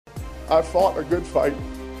I fought a good fight.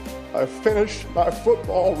 I finished my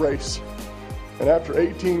football race. And after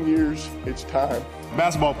 18 years, it's time.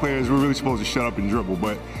 Basketball players, we're really supposed to shut up and dribble,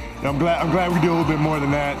 but I'm glad we do a little bit more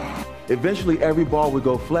than that. Eventually, every ball would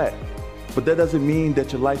go flat, but that doesn't mean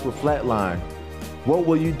that your life will flatline. What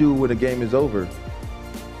will you do when the game is over?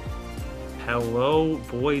 Hello,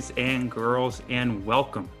 boys and girls, and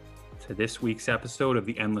welcome to this week's episode of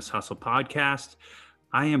the Endless Hustle podcast.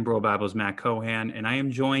 I am Bro Bible's Matt Cohan, and I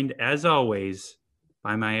am joined, as always,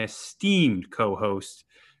 by my esteemed co-host,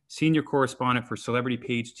 senior correspondent for Celebrity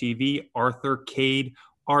Page TV, Arthur Cade.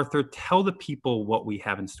 Arthur, tell the people what we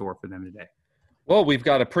have in store for them today. Well, we've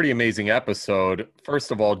got a pretty amazing episode.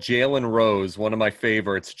 First of all, Jalen Rose, one of my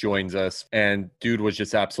favorites, joins us, and dude was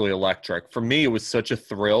just absolutely electric. For me, it was such a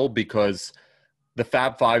thrill because the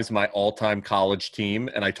Fab Five is my all-time college team,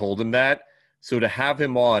 and I told him that. So to have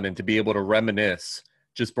him on and to be able to reminisce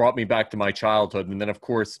just brought me back to my childhood. And then, of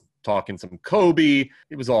course, talking some Kobe,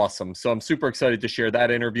 it was awesome. So I'm super excited to share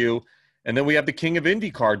that interview. And then we have the king of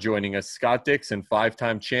IndyCar joining us, Scott Dixon,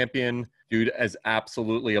 5-time champion. Dude is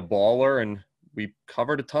absolutely a baller, and we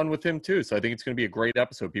covered a ton with him too. So I think it's going to be a great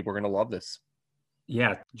episode. People are going to love this.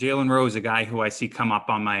 Yeah, Jalen Rose, a guy who I see come up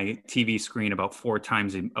on my TV screen about 4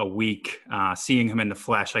 times a week. Seeing him in the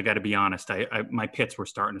flesh, I got to be honest, my pits were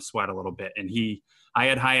starting to sweat a little bit. And I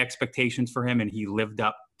had high expectations for him, and he lived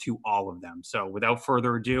up to all of them. So without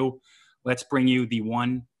further ado, let's bring you the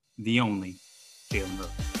one, the only, Jalen Rose.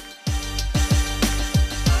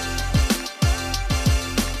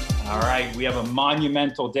 All right, we have a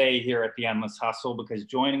monumental day here at the Endless Hustle because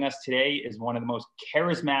joining us today is one of the most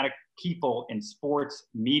charismatic people in sports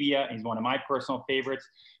media. He's one of my personal favorites.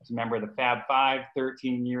 He's a member of the Fab Five,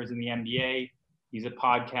 13 years in the NBA. He's a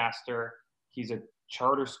podcaster. He's a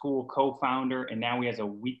charter school co-founder, and now he has a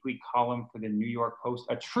weekly column for the New York Post,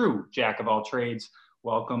 a true jack of all trades.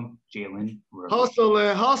 Welcome, Jalen Rose.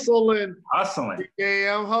 Hustling. Hustling. Every day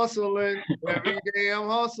I'm hustling. Every day I'm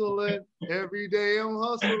hustling. Every day I'm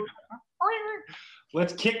hustling.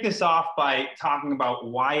 Let's kick this off by talking about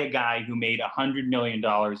why a guy who made $100 million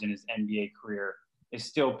in his NBA career is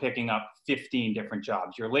still picking up 15 different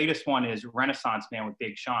jobs. Your latest one is Renaissance Man with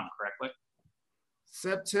Big Sean, correctly?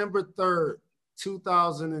 September 3rd,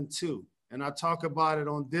 2002. And I talk about it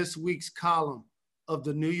on this week's column of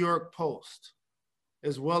the New York Post,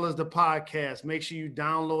 as well as the podcast. Make sure you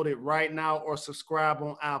download it right now or subscribe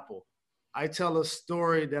on Apple. I tell a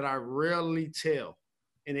story that I rarely tell,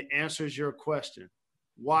 and it answers your question.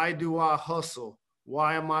 Why do I hustle?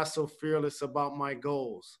 Why am I so fearless about my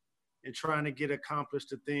goals and trying to get accomplished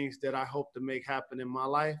the things that I hope to make happen in my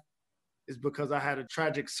life? Is because I had a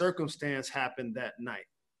tragic circumstance happen that night,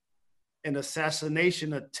 an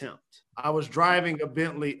assassination attempt. I was driving a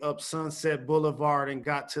Bentley up Sunset Boulevard and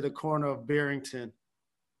got to the corner of Barrington,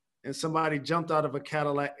 and somebody jumped out of a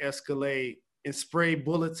Cadillac Escalade and sprayed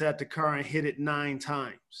bullets at the car and hit it 9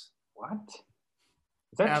 times. What?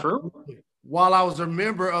 Is that true? While I was a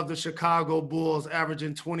member of the Chicago Bulls,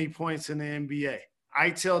 averaging 20 points in the NBA. I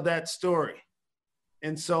tell that story.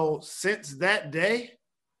 And so since that day,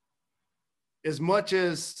 as much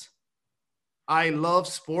as I love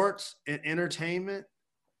sports and entertainment,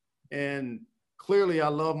 and clearly I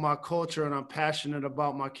love my culture and I'm passionate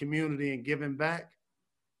about my community and giving back,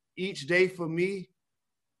 each day for me,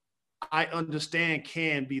 I understand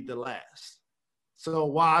can be the last. So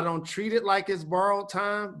while I don't treat it like it's borrowed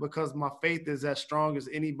time, because my faith is as strong as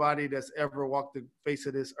anybody that's ever walked the face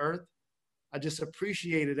of this earth, I just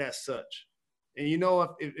appreciate it as such. And you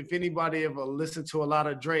know, if anybody ever listened to a lot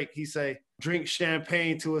of Drake, he say, drink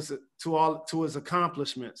champagne to his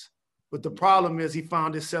accomplishments. But the problem is he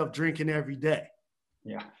found himself drinking every day.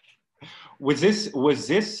 Yeah. Was this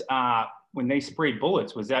when they sprayed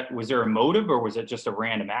bullets, was there a motive or was it just a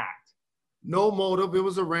random act? No motive. It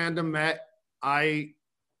was a random act. I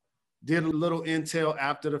did a little intel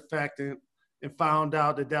after the fact and found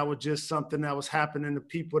out that was just something that was happening to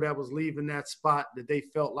people that was leaving that spot, that they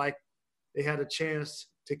felt like they had a chance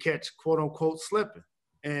to catch, quote unquote, slipping.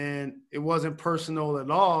 And it wasn't personal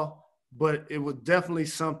at all, but it was definitely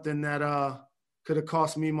something that could have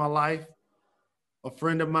cost me my life. A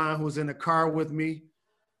friend of mine who was in the car with me,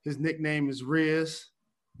 his nickname is Riz.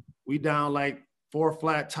 We down like 4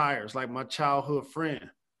 flat tires, like my childhood friend.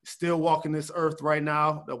 Still walking this earth right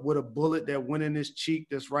now with a bullet that went in his cheek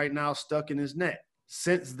that's right now stuck in his neck.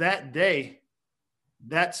 Since that day,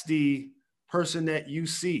 that's the person that you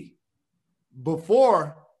see.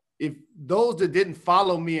 Before, if those that didn't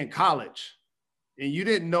follow me in college and you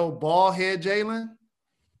didn't know bald head Jalen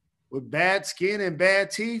with bad skin and bad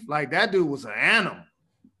teeth, like that dude was an animal.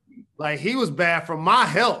 Like he was bad for my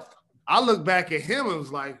health. I look back at him and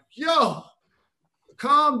was like, yo,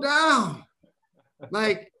 calm down.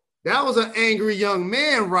 Like, that was an angry young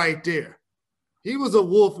man right there. He was a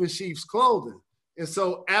wolf in sheep's clothing. And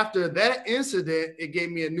so after that incident, it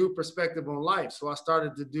gave me a new perspective on life. So I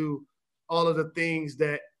started to do all of the things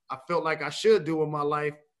that I felt like I should do in my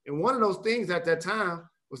life. And one of those things at that time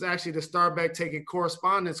was actually to start back taking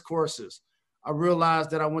correspondence courses. I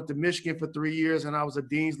realized that I went to Michigan for 3 years and I was a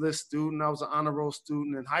Dean's List student. I was an honor roll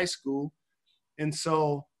student in high school. And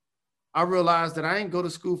so I realized that I didn't go to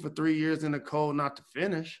school for 3 years in the cold not to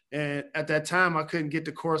finish. And at that time, I couldn't get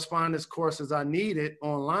the correspondence courses I needed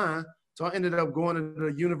online. So I ended up going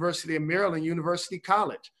to the University of Maryland, University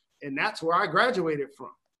College. And that's where I graduated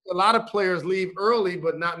from. A lot of players leave early,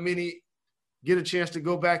 but not many get a chance to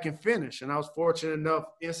go back and finish. And I was fortunate enough,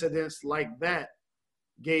 incidents like that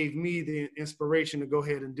gave me the inspiration to go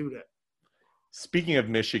ahead and do that. Speaking of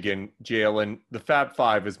Michigan, Jalen, the Fab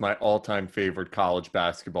Five is my all-time favorite college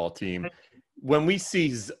basketball team. When we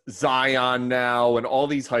see Zion now and all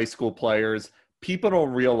these high school players, people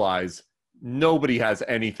don't realize nobody has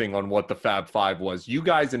anything on what the Fab Five was. You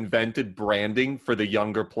guys invented branding for the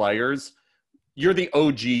younger players. You're the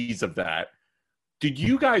OGs of that. Did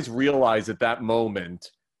you guys realize at that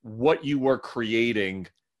moment what you were creating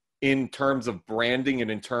in terms of branding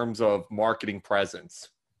and in terms of marketing presence?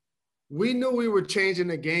 We knew we were changing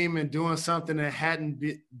the game and doing something that hadn't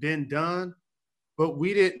been done, but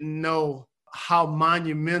we didn't know how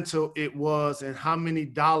monumental it was and how many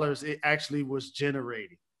dollars it actually was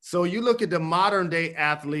generating. So you look at the modern day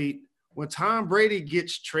athlete, when Tom Brady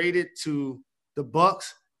gets traded to the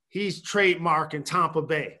Bucks, he's trademarking Tampa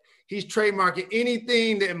Bay. He's trademarking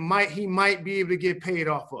anything that he might be able to get paid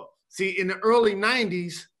off of. See, in the early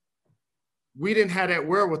 90s, we didn't have that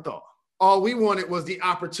wherewithal. All we wanted was the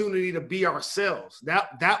opportunity to be ourselves.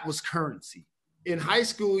 That was currency. In high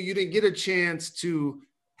school, you didn't get a chance to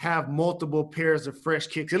have multiple pairs of fresh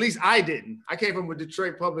kicks. At least I didn't. I came from a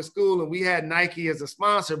Detroit public school, and we had Nike as a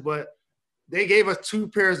sponsor, but they gave us 2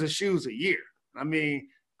 pairs of shoes a year. I mean,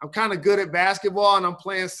 I'm kind of good at basketball, and I'm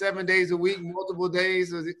playing 7 days a week, multiple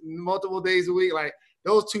days a week. Like,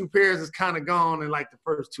 those 2 pairs is kind of gone in like the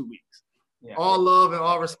first 2 weeks. Yeah. All love and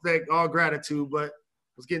all respect, all gratitude, but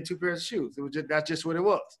was getting 2 pairs of shoes. That's just what it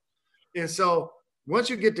was. And so once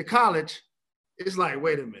you get to college, it's like,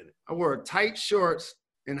 wait a minute. I wore tight shorts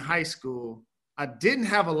in high school. I didn't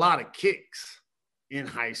have a lot of kicks in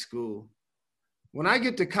high school. When I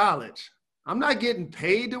get to college, I'm not getting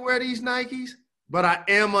paid to wear these Nikes, but I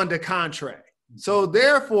am under contract. So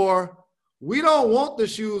therefore, we don't want the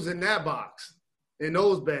shoes in that box, in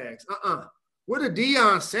those bags. Where the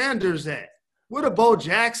Deion Sanders at? Where the Bo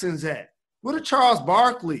Jacksons at? Where the Charles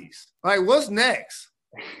Barkleys? Like, what's next?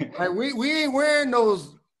 Like, we ain't wearing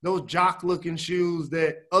those jock-looking shoes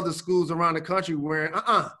that other schools around the country wearing.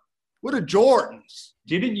 Where the Jordans?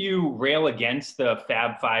 Didn't you rail against the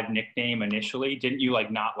Fab Five nickname initially? Didn't you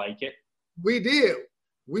not like it? We did.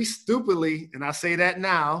 We stupidly, and I say that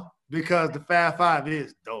now because the Fab Five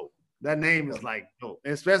is dope. That name is dope.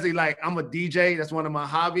 And especially I'm a DJ. That's one of my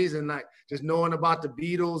hobbies, and just knowing about the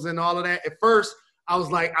Beatles and all of that. At first, I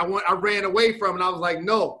was I ran away from it. I was like,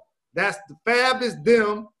 no, that's the Fab is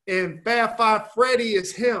them, and Fab Five Freddy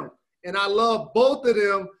is him. And I love both of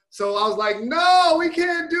them. So I was like, no, we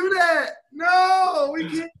can't do that. No, we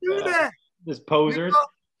can't do that. Just posers.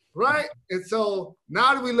 Right? And so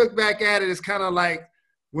now that we look back at it, it's kind of like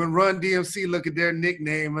when Run DMC look at their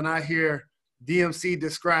nickname and I hear DMC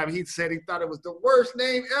describe it, he said he thought it was the worst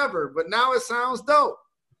name ever, but now it sounds dope.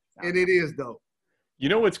 And it is dope. You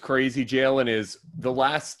know what's crazy, Jalen, is The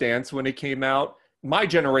Last Dance when it came out, my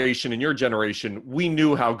generation and your generation, we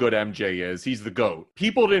knew how good MJ is. He's the GOAT.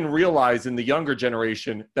 People didn't realize in the younger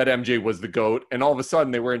generation that MJ was the GOAT, and all of a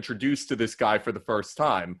sudden they were introduced to this guy for the first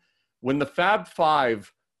time. When the Fab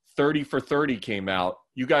Five 30 for 30 came out,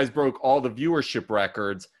 you guys broke all the viewership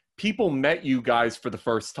records. People met you guys for the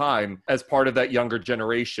first time as part of that younger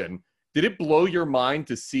generation. Did it blow your mind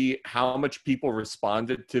to see how much people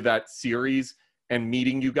responded to that series and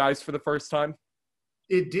meeting you guys for the first time?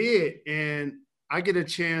 It did. And I get a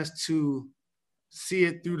chance to see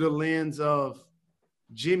it through the lens of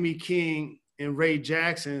Jimmy King and Ray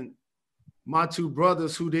Jackson, my 2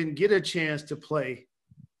 brothers who didn't get a chance to play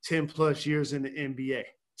 10 plus years in the NBA.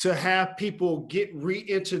 To have people get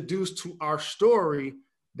reintroduced to our story,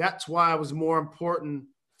 that's why it was more important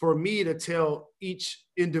for me to tell each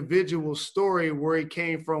individual story, where he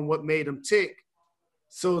came from, what made him tick,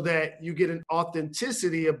 so that you get an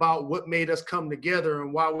authenticity about what made us come together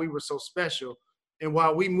and why we were so special and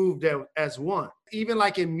why we moved as one. Even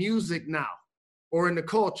in music now or in the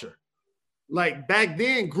culture, Like back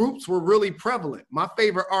then, groups were really prevalent. My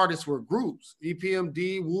favorite artists were groups.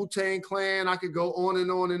 EPMD, Wu-Tang Clan, I could go on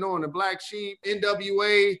and on and on. The Black Sheep,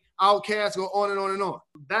 NWA, Outkast, go on and on and on.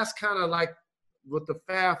 That's kind of like what the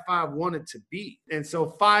Fab Five wanted to be. And so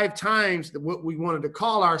 5 times what we wanted to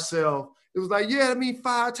call ourselves, it was like, yeah, I mean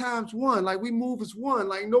 5 times 1. Like we move as one.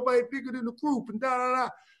 Like nobody bigger than the group and da-da-da.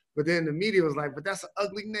 But then the media was like, but that's an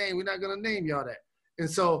ugly name. We're not going to name y'all that. And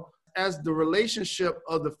so as the relationship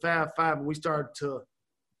of the Fab Five, we started to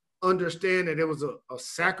understand that it was a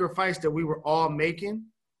sacrifice that we were all making.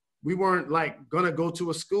 We weren't like going to go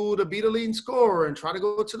to a school to be the leading scorer and try to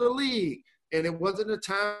go to the league. And it wasn't a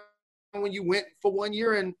time when you went for 1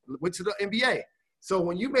 year and went to the NBA. So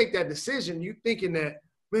when you make that decision, you thinking that,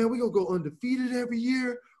 man, we're going to go undefeated every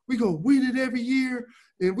year. We're going to win it every year.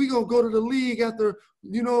 And we're going to go to the league after,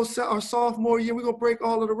 our sophomore year. We're going to break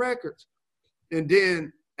all of the records. And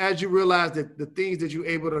then as you realize that the things that you're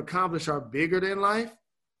able to accomplish are bigger than life,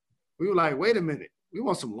 we were like, wait a minute. We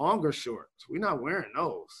want some longer shorts. We're not wearing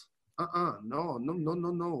those. No.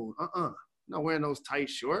 Not wearing those tight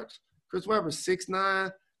shorts. Chris Webber,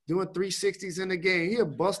 6'9", doing 360s in the game. He'll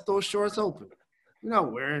bust those shorts open. We're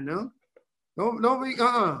not wearing them. Nobody,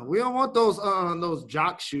 we don't want those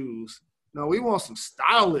jock shoes. No, we want some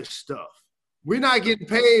stylish stuff. We're not getting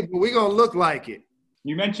paid, but we're going to look like it.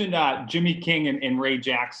 You mentioned Jimmy King and Ray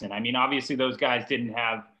Jackson. I mean, obviously those guys didn't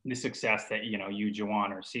have the success that, you,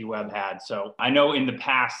 Juwan or C-Web had. So I know in the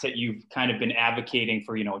past that you've kind of been advocating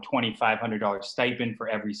for, a $2,500 stipend for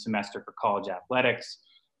every semester for college athletics.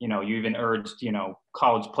 You even urged,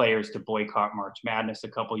 college players to boycott March Madness a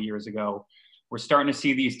couple of years ago. We're starting to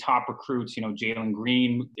see these top recruits, Jalen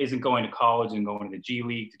Green isn't going to college and going to the G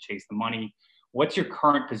League to chase the money. What's your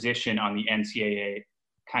current position on the NCAA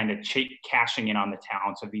kind of cashing in on the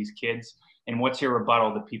talents of these kids? And what's your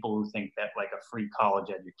rebuttal to people who think that like a free college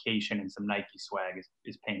education and some Nike swag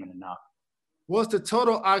is payment enough? Well, it's the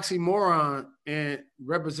total oxymoron and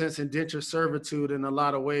represents indentured servitude in a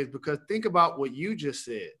lot of ways, because think about what you just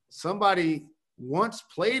said. Somebody once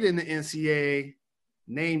played in the NCAA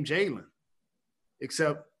named Jalen,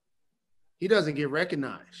 except he doesn't get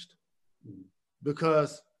recognized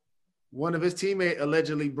because one of his teammates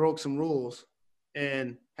allegedly broke some rules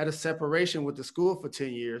and had a separation with the school for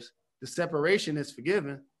 10 years. The separation is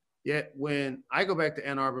forgiven, yet when I go back to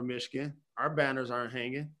Ann Arbor, Michigan, our banners aren't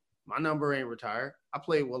hanging. My number ain't retired. I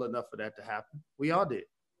played well enough for that to happen. We all did.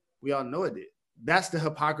 We all know it did. That's the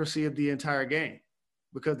hypocrisy of the entire game,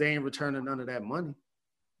 because they ain't returning none of that money.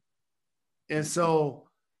 And so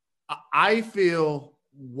I feel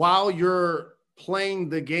while you're playing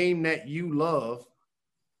the game that you love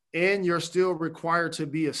and you're still required to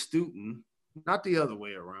be a student, not the other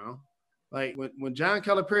way around. Like when John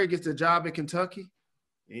Calipari gets the job at Kentucky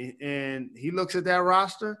and he looks at that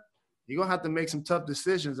roster, you're going to have to make some tough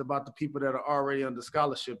decisions about the people that are already under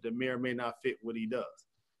scholarship that may or may not fit what he does.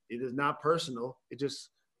 It is not personal. It just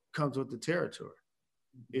comes with the territory.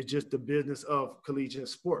 It's just the business of collegiate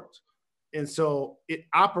sports. And so it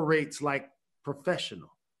operates like professional.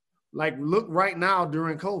 Like look right now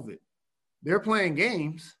during COVID, they're playing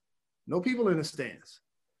games, no people in the stands.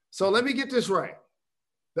 So let me get this right.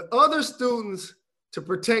 The other students, to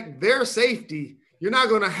protect their safety, you're not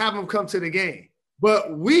going to have them come to the game.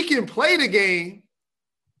 But we can play the game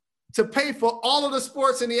to pay for all of the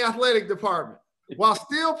sports in the athletic department while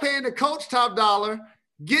still paying the coach top dollar,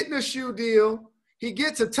 getting a shoe deal. He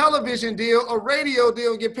gets a television deal, a radio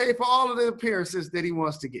deal, get paid for all of the appearances that he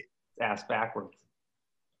wants to get. Ass backwards.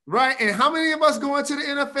 Right. And how many of us go into the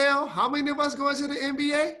NFL? How many of us go into the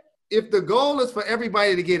NBA? If the goal is for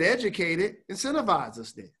everybody to get educated, incentivize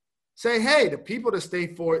us then. Say, hey, the people that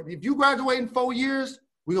stay for it, if you graduate in 4 years,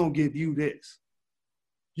 we're going to give you this.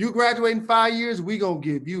 You graduate in 5 years, we're going to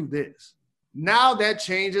give you this. Now that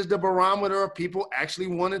changes the barometer of people actually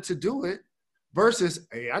wanting to do it versus,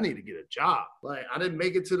 hey, I need to get a job. Like, I didn't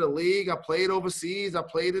make it to the league. I played overseas. I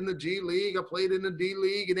played in the G League. I played in the D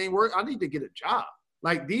League. It ain't work. I need to get a job.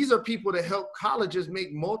 Like, these are people that help colleges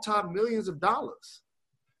make multi-millions of dollars.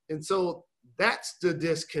 And so that's the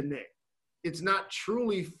disconnect. It's not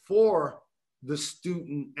truly for the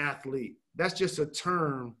student athlete. That's just a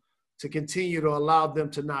term to continue to allow them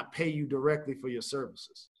to not pay you directly for your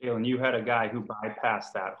services. Jalen, you had a guy who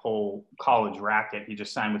bypassed that whole college racket. He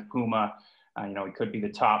just signed with Puma. He could be the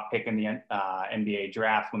top pick in the NBA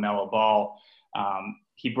draft, LaMelo Ball.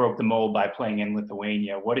 He broke the mold by playing in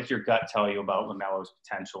Lithuania. What does your gut tell you about LaMelo's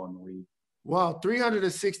potential in the league? Well,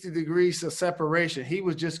 360 degrees of separation. He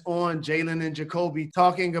was just on Jalen and Jacoby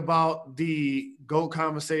talking about the GOAT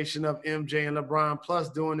conversation of MJ and LeBron, plus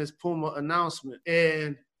doing this Puma announcement.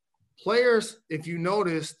 And players, if you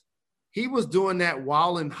noticed, he was doing that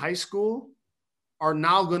while in high school are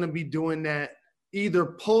now going to be doing that either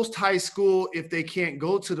post high school if they can't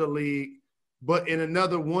go to the league, but in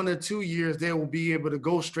another 1 or 2 years, they will be able to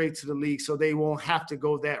go straight to the league so they won't have to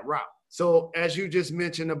go that route. So as you just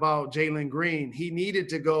mentioned about Jalen Green, he needed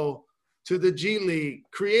to go to the G League,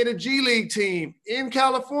 create a G League team in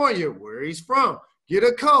California where he's from, get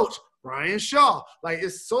a coach, Brian Shaw. Like,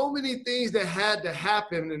 it's so many things that had to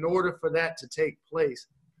happen in order for that to take place.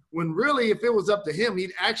 When really, if it was up to him,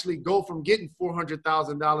 he'd actually go from getting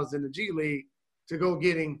 $400,000 in the G League to go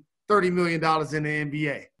getting $30 million in the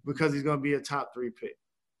NBA because he's going to be a top 3 pick.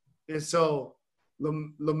 And so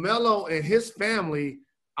LaMelo and his family,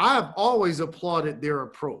 I've always applauded their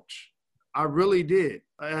approach. I really did.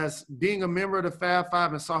 As being a member of the Fab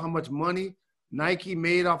Five and saw how much money Nike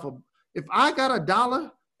made off of – if I got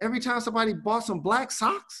 $1 every time somebody bought some black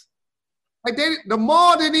socks, like the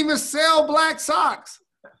mall didn't even sell black socks.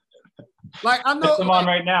 Like, I know – Put them on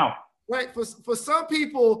right now. Right. For some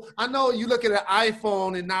people, I know you look at an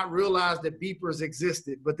iPhone and not realize that beepers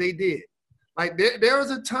existed, but they did. Like, there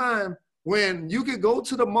was a time when you could go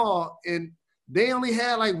to the mall and they only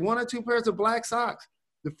had like 1 or 2 pairs of black socks.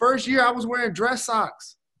 The first year I was wearing dress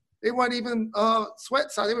socks. They weren't even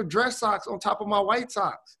sweat socks. They were dress socks on top of my white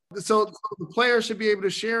socks. So the players should be able to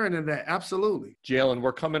share in that. Absolutely. Jalen,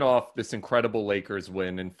 we're coming off this incredible Lakers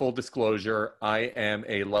win. In full disclosure, I am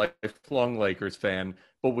a lifelong Lakers fan,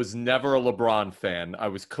 but was never a LeBron fan. I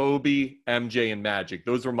was Kobe, MJ, and Magic.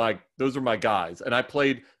 Those were my guys. And I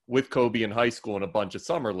played with Kobe in high school in a bunch of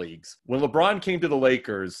summer leagues. When LeBron came to the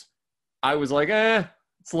Lakers, I was like,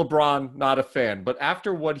 it's LeBron, not a fan. But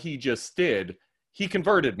after what he just did, he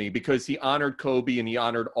converted me because he honored Kobe and he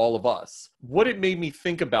honored all of us. What it made me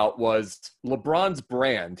think about was LeBron's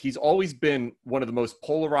brand. He's always been one of the most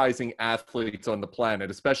polarizing athletes on the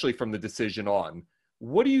planet, especially from the decision on.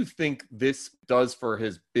 What do you think this does for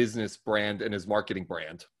his business brand and his marketing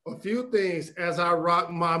brand? A few things as I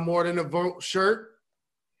rock my More Than a Vote shirt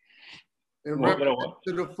and represent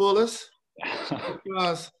to the fullest,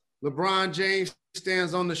 because LeBron James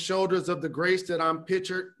stands on the shoulders of the greats that I'm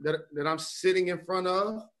pictured, that I'm sitting in front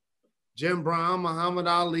of. Jim Brown, Muhammad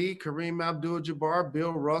Ali, Kareem Abdul-Jabbar,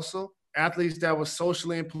 Bill Russell, athletes that were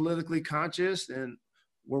socially and politically conscious and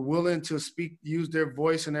were willing to use their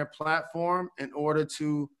voice and their platform in order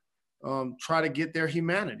to try to get their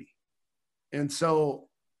humanity. And so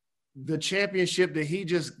the championship that he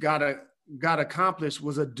just got accomplished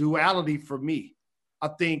was a duality for me. I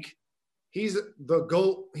think he's the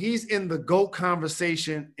GOAT. He's in the GOAT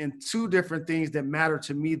conversation in 2 different things that matter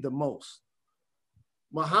to me the most.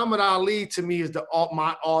 Muhammad Ali, to me, is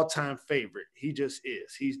my all-time favorite. He just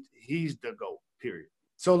is. He's the GOAT, period.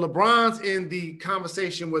 So LeBron's in the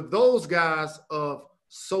conversation with those guys of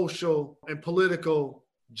social and political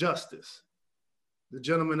justice, the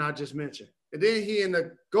gentleman I just mentioned. And then he in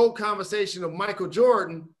the GOAT conversation of Michael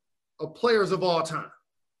Jordan, of players of all time.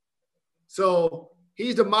 So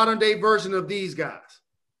he's the modern day version of these guys.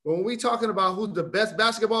 But when we talking about who's the best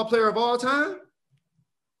basketball player of all time,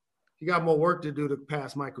 he got more work to do to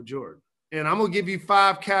pass Michael Jordan. And I'm going to give you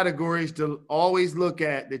 5 categories to always look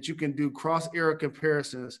at that you can do cross-era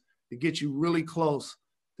comparisons to get you really close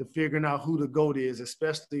to figuring out who the GOAT is,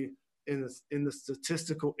 especially in the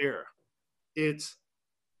statistical era. It's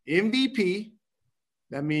MVP.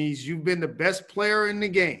 That means you've been the best player in the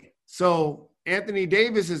game. So Anthony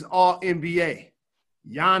Davis is all NBA.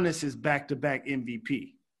 Giannis is back-to-back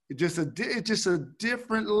MVP. It's just a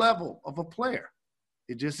different level of a player.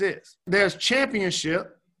 It just is. There's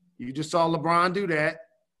championship. You just saw LeBron do that.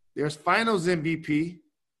 There's finals MVP.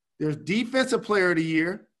 There's defensive player of the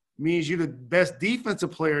year. Means you're the best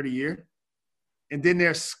defensive player of the year. And then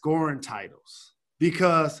there's scoring titles,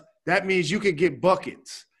 because that means you can get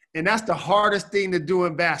buckets. And that's the hardest thing to do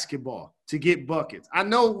in basketball, to get buckets. I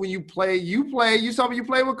know when you play, you saw me, you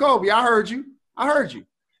play with Kobe. I heard you.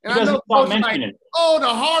 And I know Coach like, the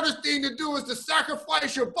hardest thing to do is to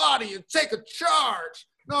sacrifice your body and take a charge.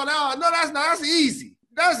 No, that's not. That's easy.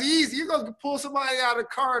 That's easy. You're going to pull somebody out of the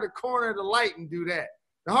car at the corner of the light and do that.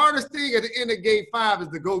 The hardest thing at the end of game 5 is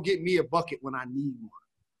to go get me a bucket when I need one.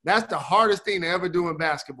 That's the hardest thing to ever do in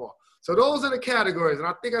basketball. So those are the categories, and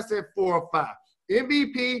I think I said 4 or 5.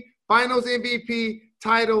 MVP, finals MVP,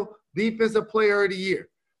 title, defensive player of the year,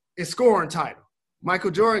 and scoring title.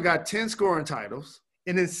 Michael Jordan got 10 scoring titles,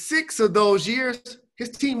 and in 6 of those years, his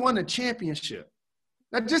team won the championship.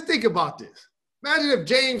 Now just think about this. Imagine if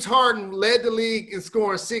James Harden led the league in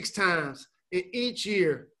scoring 6 times, and each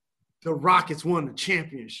year the Rockets won the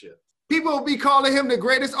championship. People will be calling him the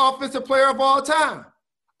greatest offensive player of all time.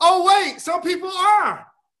 Oh, wait, some people are.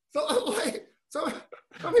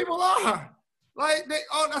 some people are. Like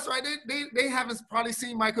that's right. They haven't probably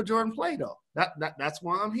seen Michael Jordan play though. That's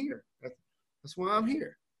why I'm here. That's why I'm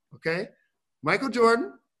here. Okay, Michael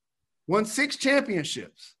Jordan won 6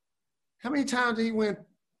 championships. How many times did he win?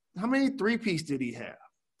 How many three-peats did he have?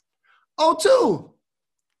 Oh, 2.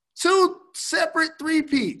 2 separate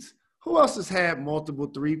three-peats. Who else has had multiple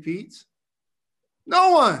three-peats?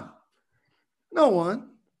 No one. No one.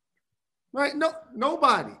 Right? No,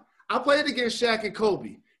 nobody. I played against Shaq and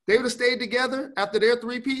Kobe. They would have stayed together after their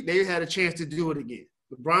three-peat, they had a chance to do it again.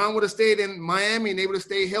 LeBron would have stayed in Miami and they would have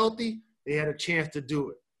stayed healthy, they had a chance to do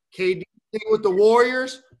it. KD with the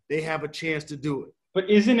Warriors, they have a chance to do it. But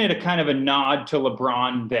isn't it a kind of a nod to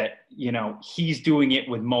LeBron that, you know, he's doing it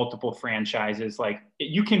with multiple franchises? Like,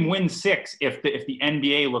 you can win 6 if the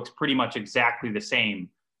NBA looks pretty much exactly the same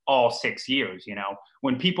all 6 years, you know?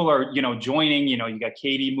 When people are, you know, joining, you know, you got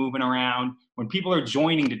KD moving around. When people are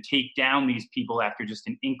joining to take down these people after just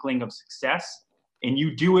an inkling of success, and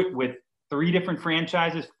you do it with 3 different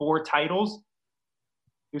franchises, 4 titles,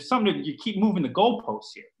 there's something you keep moving the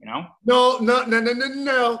goalposts here, you know? No.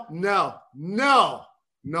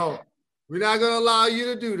 We're not going to allow you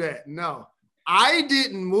to do that. No. I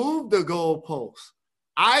didn't move the goalposts.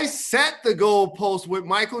 I set the goalposts with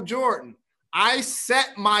Michael Jordan. I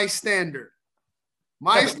set my standard. You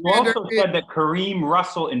also said that Kareem,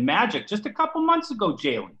 Russell, and Magic just a couple months ago,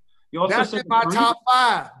 Jalen. You also that's said in my top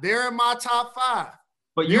 5. They're in my top 5.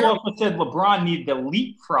 But you also said LeBron needed to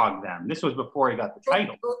leapfrog them. This was before he got the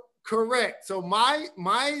title. Correct. So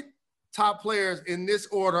my top players in this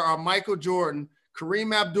order are Michael Jordan,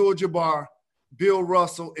 Kareem Abdul-Jabbar, Bill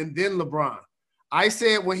Russell, and then LeBron. I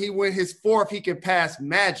said when he went his 4th, he could pass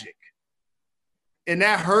Magic. And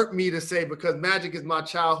that hurt me to say because Magic is my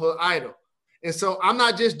childhood idol. And so I'm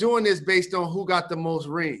not just doing this based on who got the most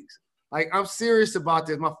rings. Like, I'm serious about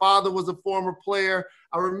this. My father was a former player.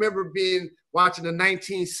 I remember watching the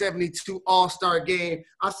 1972 All-Star game.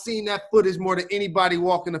 I've seen that footage more than anybody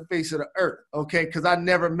walking the face of the earth, okay, because I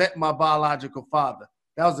never met my biological father.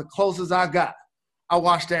 That was the closest I got. I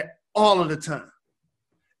watched that all of the time.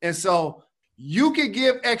 And so you can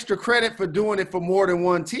give extra credit for doing it for more than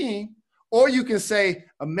one team, or you can say,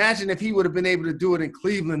 imagine if he would have been able to do it in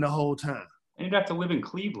Cleveland the whole time. And you'd have to live in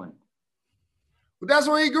Cleveland. But that's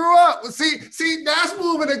where he grew up. See, that's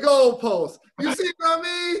moving the goalpost. You see what I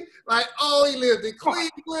mean? Like, oh, he lived in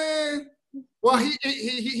Cleveland. Well,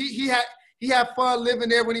 he had fun living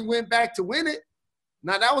there when he went back to win it.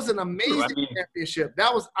 Now, that was an amazing championship.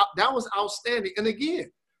 That was outstanding. And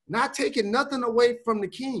again, not taking nothing away from the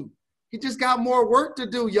king. He just got more work to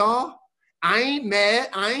do, y'all. I ain't mad.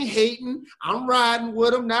 I ain't hating. I'm riding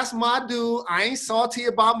with him. That's my dude. I ain't salty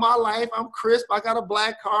about my life. I'm crisp. I got a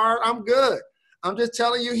black card. I'm good. I'm just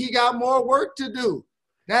telling you, he got more work to do.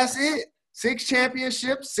 That's it. 6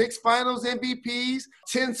 championships, 6 finals MVPs,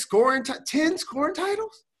 10 scoring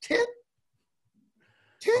titles? 10?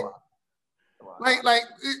 10?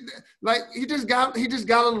 Like he just got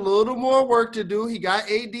a little more work to do. He got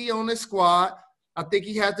AD on his squad. I think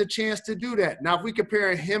he has the chance to do that. Now, if we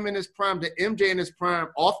compare him in his prime to MJ in his prime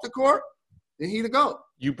off the court, then he'd go.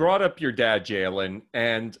 You brought up your dad, Jalen,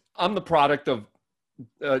 and I'm the product of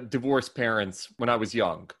divorced parents when I was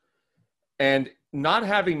young. And not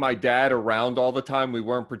having my dad around all the time, we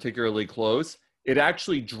weren't particularly close, it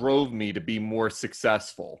actually drove me to be more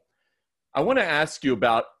successful. I want to ask you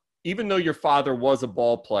about, even though your father was a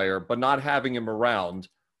ball player, but not having him around,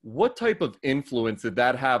 what type of influence did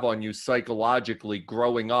that have on you psychologically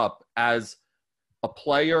growing up as a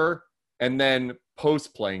player and then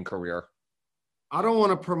post-playing career? I don't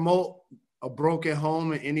want to promote a broken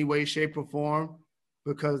home in any way, shape, or form,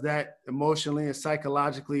 because that emotionally and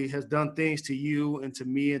psychologically has done things to you and to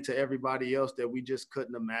me and to everybody else that we just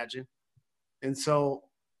couldn't imagine. And so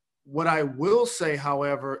what I will say,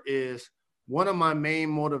 however, is one of my main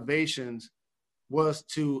motivations was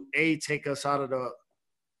to, take us out of the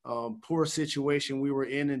poor situation we were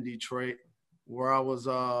in Detroit, where I was,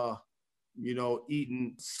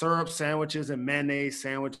 eating syrup sandwiches and mayonnaise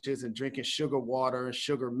sandwiches and drinking sugar water and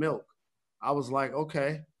sugar milk. I was like,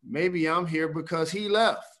 okay, maybe I'm here because he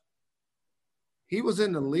left. He was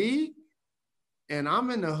in the league and I'm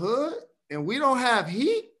in the hood and we don't have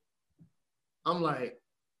heat. I'm like,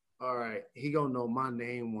 all right, he gonna know my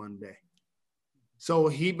name one day. So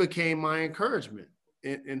he became my encouragement.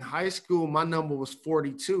 In high school, my number was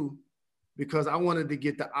 42 because I wanted to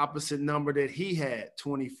get the opposite number that he had,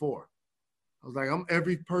 24. I was like, I'm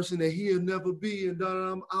every person that he'll never be, and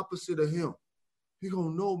I'm opposite of him. He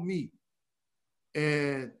gonna know me.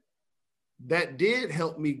 And that did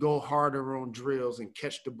help me go harder on drills and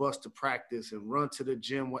catch the bus to practice and run to the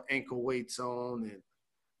gym with ankle weights on and,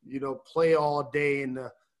 you know, play all day in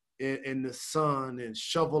the sun and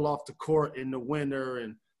shovel off the court in the winter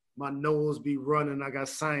and my nose be running. I got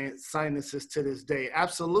sinuses to this day.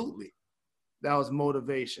 Absolutely. That was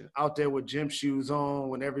motivation. Out there with gym shoes on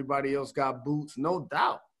when everybody else got boots, no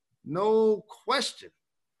doubt, no question.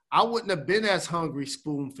 I wouldn't have been as hungry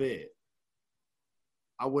spoon-fed.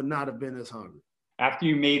 I would not have been as hungry. After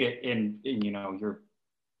you made it in you know, you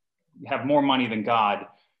have more money than God,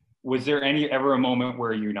 was there ever a moment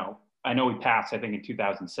where, you know, I know he passed, I think in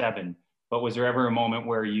 2007, but was there ever a moment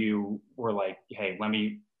where you were like, hey, let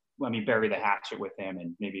me bury the hatchet with him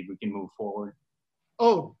and maybe we can move forward?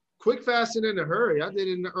 Oh, quick, fast, and in a hurry. I did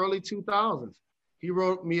it in the early 2000s. He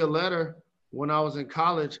wrote me a letter when I was in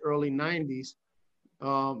college, early 90s.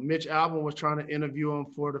 Mitch Albom was trying to interview him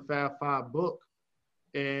for the Fab Five book.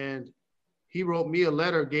 And he wrote me a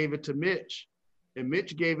letter, gave it to Mitch. And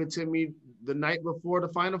Mitch gave it to me the night before the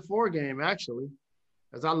Final Four game, actually.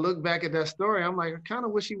 As I look back at that story, I'm like, I kind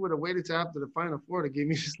of wish he would have waited till after the Final Four to give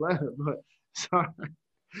me this letter. But sorry,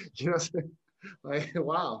 you know what I'm saying? Like,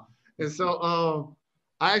 wow. And so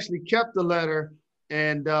I actually kept the letter,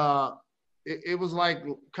 and it was like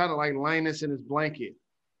kind of like Linus in his blanket.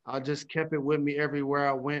 I just kept it with me everywhere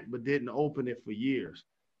I went, but didn't open it for years.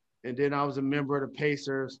 And then I was a member of the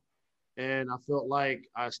Pacers, and I felt like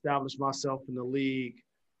I established myself in the league,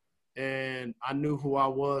 and I knew who I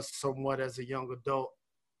was somewhat as a young adult.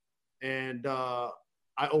 And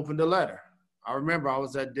I opened the letter. I remember I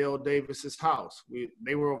was at Dale Davis's house.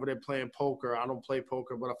 They were over there playing poker. I don't play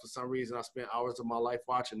poker, but for some reason I spent hours of my life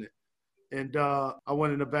watching it. And I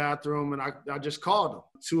went in the bathroom, and I just called him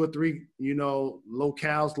 2 or 3, you know,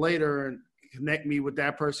 locales later, and connect me with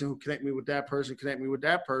that person who connect me with that person, connect me with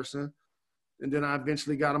that person. And then I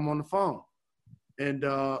eventually got him on the phone. And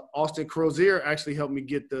Austin Crozier actually helped me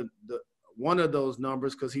get the one of those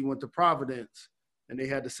numbers because he went to Providence and they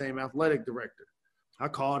had the same athletic director. I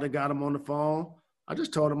called and got him on the phone. I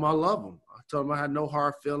just told him I love him. I told him I had no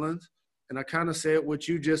hard feelings. And I kind of said what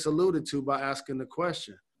you just alluded to by asking the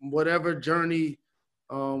question. Whatever journey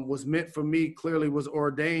was meant for me clearly was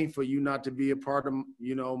ordained for you not to be a part of,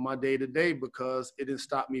 you know, my day-to-day because it didn't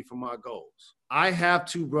stop me from my goals. I have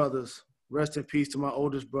 2 brothers. Rest in peace to my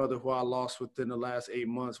oldest brother who I lost within the last 8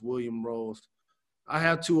 months, William Rose. I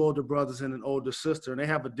have 2 older brothers and an older sister, and they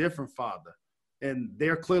have a different father. And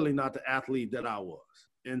they're clearly not the athlete that I was.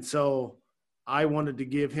 And so I wanted to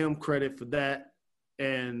give him credit for that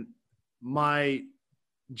and my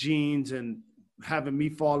genes and having me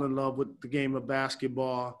fall in love with the game of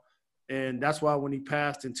basketball. And that's why when he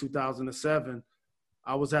passed in 2007,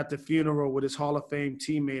 I was at the funeral with his Hall of Fame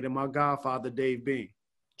teammate and my godfather, Dave Bean.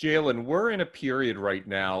 Jalen, we're in a period right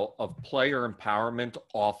now of player empowerment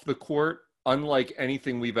off the court, unlike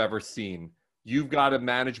anything we've ever seen. You've got a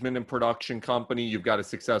management and production company. You've got a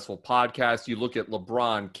successful podcast. You look at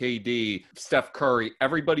LeBron, KD, Steph Curry.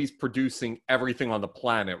 Everybody's producing everything on the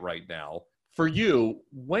planet right now. For you,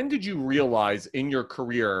 when did you realize in your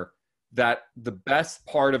career that the best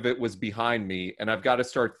part of it was behind me and I've got to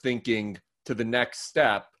start thinking to the next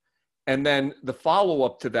step? And then the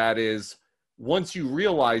follow-up to that is, once you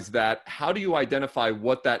realize that, how do you identify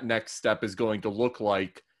what that next step is going to look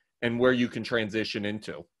like and where you can transition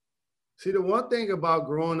into? See, the one thing about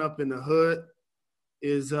growing up in the hood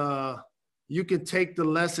is you can take the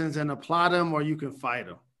lessons and apply them, or you can fight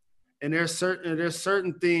them. And there's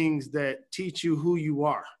certain things that teach you who you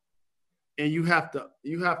are, and you have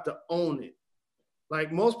to own it.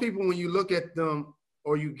 Like most people, when you look at them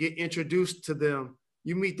or you get introduced to them,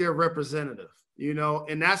 you meet their representative, you know,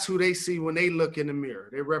 and that's who they see when they look in the mirror.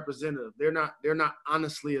 They're representative. They're not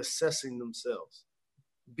honestly assessing themselves.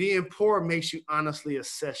 Being poor makes you honestly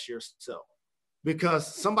assess yourself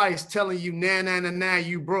because somebody's telling you, nah,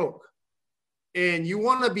 you broke. And you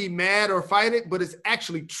want to be mad or fight it, but it's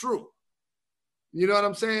actually true. You know what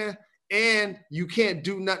I'm saying? And you can't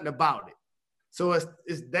do nothing about it. So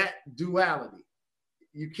it's that duality.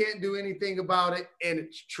 You can't do anything about it, and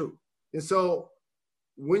it's true. And so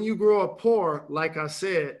when you grow up poor, like I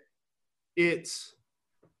said, it's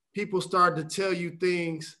people start to tell you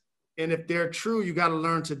things, and if they're true, you got to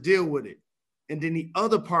learn to deal with it. And then the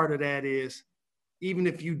other part of that is, even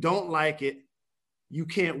if you don't like it, you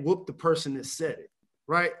can't whoop the person that said it,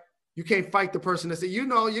 right? You can't fight the person that said, you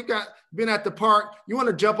know, you got been at the park, you want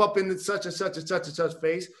to jump up in such and such and such and such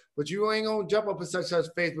face, but you ain't going to jump up in such and such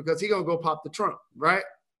face because he going to go pop the trunk, right?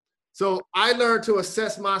 So I learned to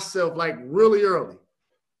assess myself like really early.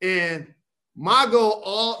 And my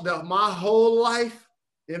goal my whole life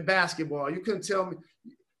in basketball, you couldn't tell me,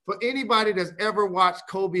 For anybody that's ever watched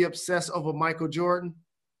Kobe obsess over Michael Jordan,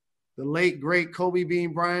 the late, great Kobe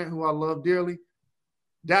Bean Bryant, who I love dearly,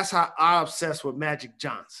 that's how I obsess with Magic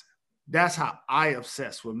Johnson. That's how I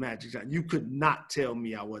obsess with Magic Johnson. You could not tell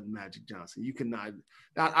me I wasn't Magic Johnson. You could not.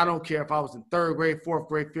 I don't care if I was in third grade, fourth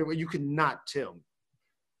grade, fifth grade. You could not tell me.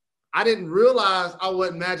 I didn't realize I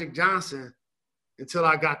wasn't Magic Johnson until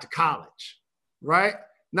I got to college, right?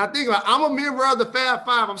 Now think about it. I'm a member of the Fab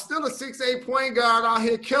Five. I'm still a 6'8" point guard out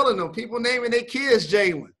here killing them. People naming their kids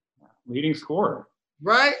Jalen. Leading scorer.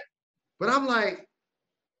 Right? But I'm like,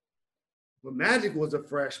 when Magic was a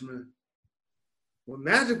freshman, when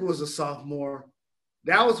Magic was a sophomore,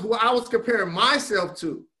 that was who I was comparing myself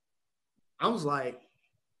to. I was like,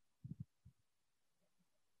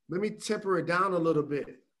 let me temper it down a little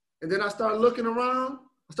bit. And then I started looking around.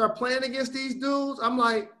 I started playing against these dudes. I'm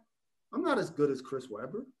like, I'm not as good as Chris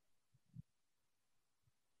Webber.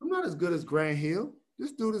 I'm not as good as Grant Hill.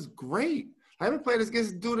 This dude is great. I haven't played against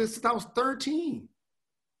this dude since I was 13.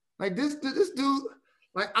 Like this dude,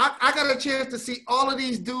 like I got a chance to see all of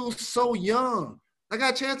these dudes so young. I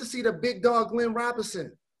got a chance to see the big dog Glenn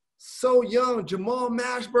Robinson, so young, Jamal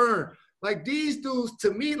Mashburn. Like these dudes,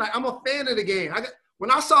 to me, like I'm a fan of the game.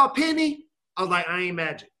 When I saw Penny, I was like, I ain't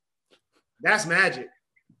Magic. That's Magic.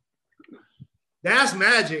 That's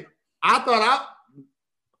Magic.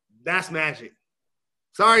 That's Magic.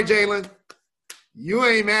 Sorry, Jalen. You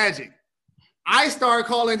ain't Magic. I started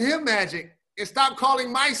calling him Magic and stopped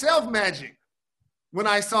calling myself Magic when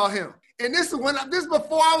I saw him. And this is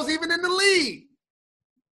before I was even in the league.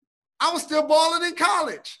 I was still balling in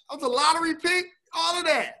college. I was a lottery pick, all of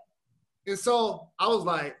that. And so I was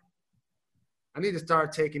like, I need to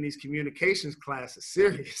start taking these communications classes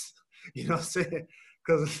serious. You know what I'm saying?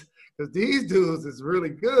 Because these dudes is really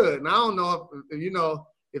good. And I don't know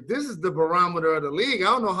if this is the barometer of the league, I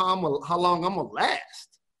don't know how long I'm going to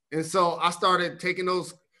last. And so I started taking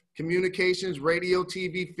those communications, radio,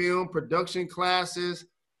 TV, film, production classes,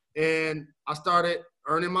 and I started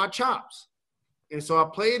earning my chops. And so I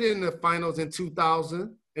played in the finals in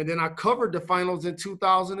 2000, and then I covered the finals in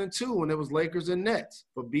 2002 when it was Lakers and Nets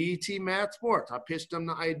for BET Mad Sports. I pitched them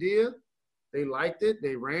the idea. They liked it.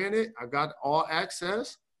 They ran it. I got all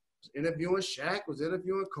access. Was interviewing Shaq, was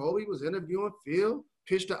interviewing Kobe, was interviewing Phil,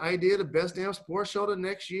 pitched the idea of the best damn sports show the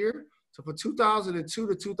next year. So for 2002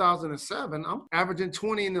 to 2007, I'm averaging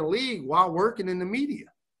 20 in the league while working in the media.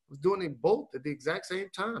 I was doing it both at the exact same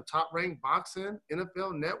time. Top-ranked boxing,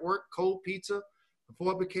 NFL Network, Cold Pizza.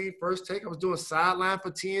 Before it became First Take, I was doing sideline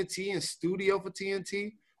for TNT and studio for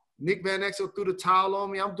TNT. Nick Van Exel threw the towel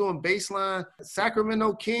on me. I'm doing baseline.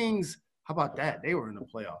 Sacramento Kings, how about that? They were in the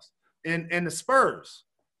playoffs. And the Spurs.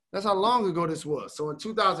 That's how long ago this was. So in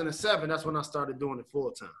 2007, that's when I started doing it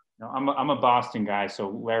full time. No, I'm a Boston guy, so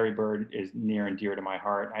Larry Bird is near and dear to my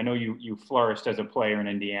heart. I know you flourished as a player in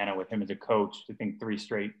Indiana with him as a coach. I think 3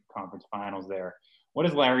 straight conference finals there. What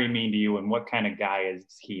does Larry mean to you, and what kind of guy is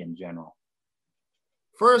he in general?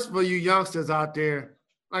 First, for you youngsters out there,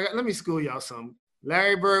 let me school y'all something.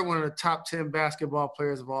 Larry Bird, one of the top 10 basketball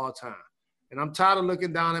players of all time. And I'm tired of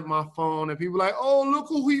looking down at my phone and people like, oh, look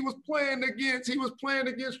who he was playing against. He was playing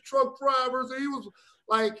against truck drivers. And he was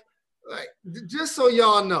like just so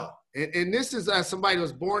y'all know. And this is as somebody who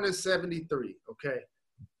was born in 73, okay?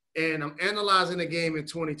 And I'm analyzing the game in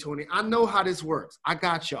 2020. I know how this works. I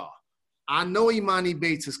got y'all. I know Imani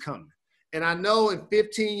Bates is coming. And I know in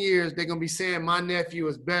 15 years, they're going to be saying my nephew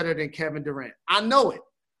is better than Kevin Durant. I know it.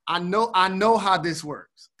 I know how this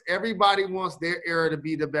works. Everybody wants their era to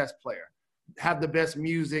be the best player, have the best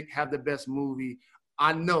music, have the best movie.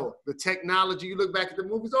 I know the technology. You look back at the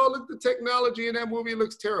movies, oh, look, the technology in that movie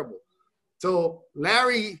looks terrible. So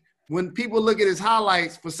Larry, when people look at his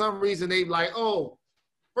highlights, for some reason they like, oh,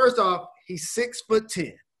 first off, he's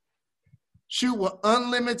 6'10", shoot with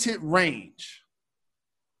unlimited range,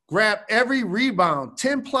 grab every rebound,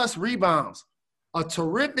 10+ rebounds, a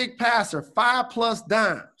terrific passer, 5+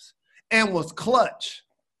 dimes, and was clutch.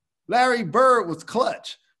 Larry Bird was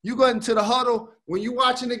clutch. You go into the huddle when you was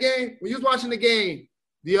watching the game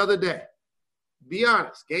the other day, be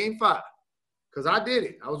honest, game 5, because I did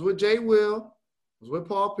it. I was with Jay Will, I was with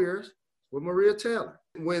Paul Pierce, with Maria Taylor.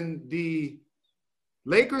 When the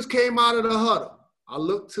Lakers came out of the huddle, I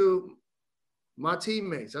looked to my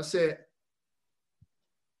teammates. I said,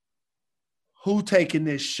 who taking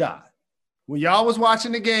this shot? When y'all was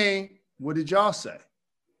watching the game, what did y'all say?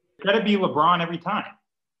 Got to be LeBron every time.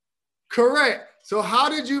 Correct. So how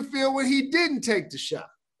did you feel when he didn't take the shot?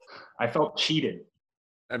 I felt cheated.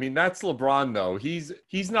 I mean, that's LeBron, though.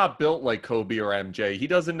 He's not built like Kobe or MJ. He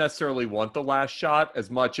doesn't necessarily want the last shot as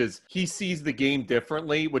much as he sees the game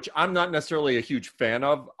differently, which I'm not necessarily a huge fan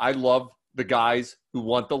of. I love the guys who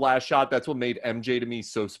want the last shot. That's what made MJ to me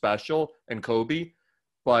so special, and Kobe.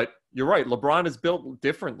 But you're right. LeBron is built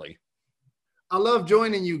differently. I love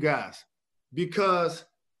joining you guys because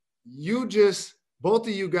both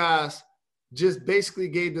of you guys just basically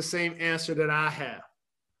gave the same answer that I have.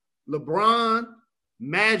 LeBron,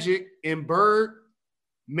 Magic, and Bird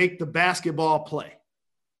make the basketball play.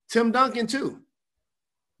 Tim Duncan, too.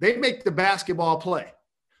 They make the basketball play.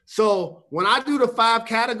 So when I do the 5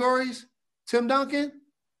 categories, Tim Duncan,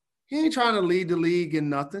 he ain't trying to lead the league in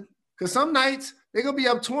nothing. Because some nights they're going to be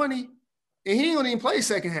up 20, and he ain't going to even play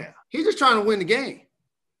second half. He's just trying to win the game.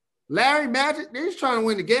 Larry, Magic, they're just trying to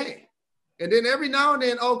win the game. And then every now and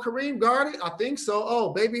then, oh, Kareem guarded? I think so.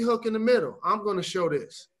 Oh, baby hook in the middle. I'm going to show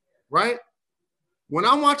this, right? When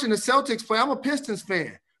I'm watching the Celtics play, I'm a Pistons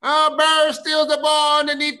fan. Oh, Bird steals the ball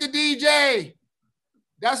underneath the DJ.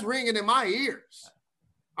 That's ringing in my ears.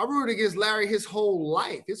 I rooted against Larry his whole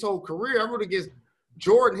life, his whole career. I rooted against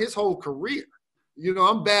Jordan his whole career. You know,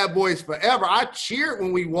 I'm bad boys forever. I cheered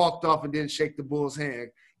when we walked off and didn't shake the Bulls' hand.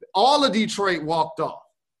 All of Detroit walked off.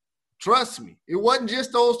 Trust me. It wasn't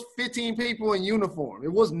just those 15 people in uniform.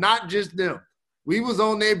 It was not just them. We was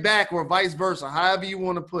on their back or vice versa, however you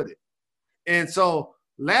want to put it. And so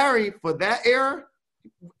Larry, for that era,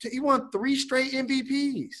 he won 3 straight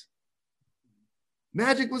MVPs.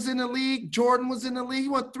 Magic was in the league. Jordan was in the league. He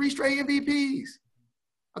won 3 straight MVPs.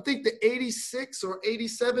 I think the 86 or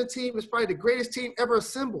 87 team is probably the greatest team ever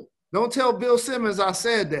assembled. Don't tell Bill Simmons I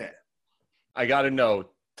said that. I got to know,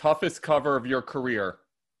 toughest cover of your career?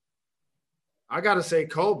 I got to say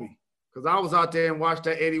Kobe, because I was out there and watched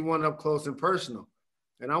that 81 up close and personal.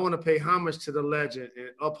 And I want to pay homage to the legend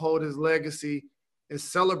and uphold his legacy and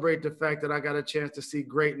celebrate the fact that I got a chance to see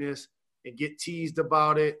greatness and get teased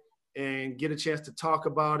about it and get a chance to talk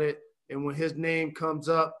about it. And when his name comes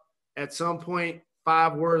up, at some point,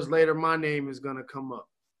 5 words later, my name is going to come up.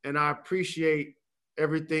 And I appreciate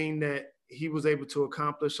everything that he was able to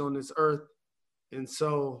accomplish on this earth. And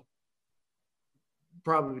so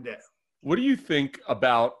probably that. What do you think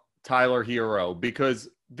about Tyler Herro? Because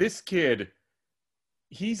this kid,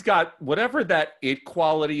 he's got whatever that it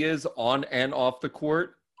quality is on and off the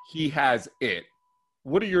court, he has it.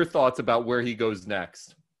 What are your thoughts about where he goes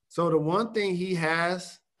next? So the one thing he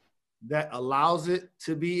has that allows it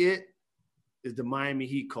to be it is the Miami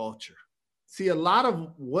Heat culture. See, a lot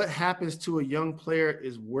of what happens to a young player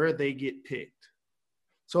is where they get picked.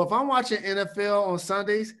 So if I'm watching NFL on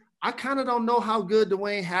Sundays, I kind of don't know how good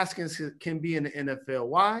Dwayne Haskins can be in the NFL.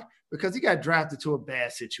 Why? Because he got drafted to a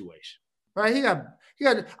bad situation, right? He got.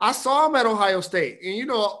 I saw him at Ohio State, and you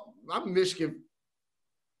know I'm Michigan,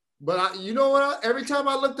 but you know what? Every time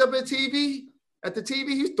I looked up at the TV,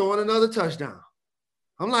 he's throwing another touchdown.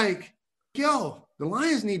 I'm like, yo, the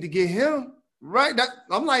Lions need to get him right.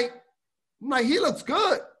 I'm like, he looks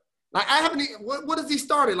good. Like I haven't. What has he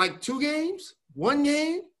started? Like 2 games, 1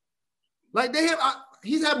 game? Like they have.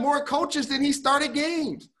 He's had more coaches than he started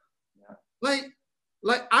games. Yeah.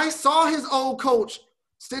 Like I saw his old coach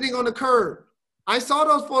sitting on the curb. I saw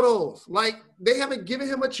those photos. Like they haven't given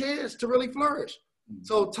him a chance to really flourish. Mm-hmm.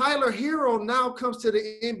 So Tyler Herro now comes to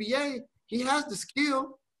the NBA. He has the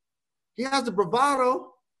skill. He has the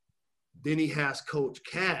bravado. Then he has Coach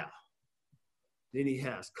Cal. Then he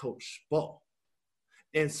has Coach Spo.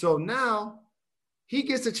 And so now he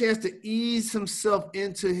gets a chance to ease himself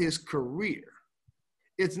into his career.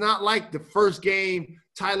 It's not like the first game,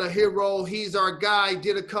 Tyler Herro, he's our guy,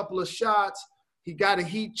 did a couple of shots. He got a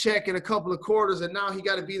heat check in a couple of quarters, and now he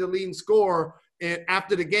got to be the leading scorer. And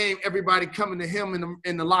after the game, everybody coming to him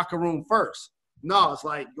in the locker room first. No, it's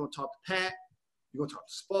like you're going to talk to Pat, you're going to talk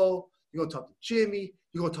to Spo, you're going to talk to Jimmy,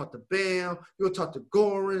 you're going to talk to Bam, you're going to talk to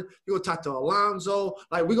Goran, you're going to talk to Alonzo.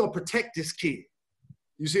 Like, we're going to protect this kid.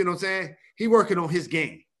 You see what I'm saying? He working on his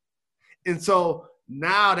game. And so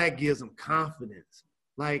now that gives him confidence.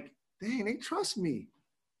 Like, dang, they trust me.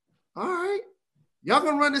 All right. Y'all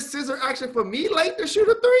gonna run this scissor action for me late to shoot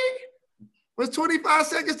a 3? With 25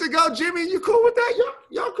 seconds to go, Jimmy, you cool with that?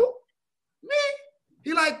 Y'all cool? Me?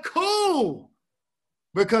 He like, cool.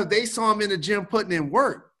 Because they saw him in the gym putting in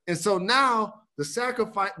work. And so now the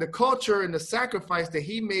sacrifice, the culture and the sacrifice that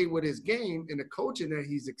he made with his game and the coaching that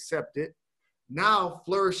he's accepted now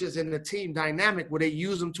flourishes in the team dynamic where they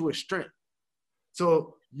use him to his strength.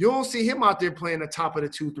 So you don't see him out there playing the top of the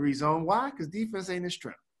 2-3 zone. Why? Because defense ain't his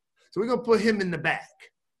strength. So we're going to put him in the back.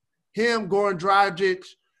 Him, Goran Dragic,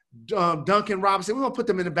 Duncan Robinson, we're going to put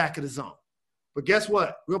them in the back of the zone. But guess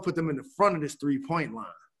what? We're going to put them in the front of this 3-point line.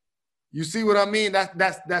 You see what I mean?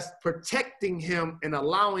 That's protecting him and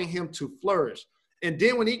allowing him to flourish. And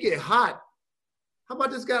then when he get hot, how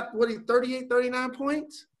about this guy, 38, 39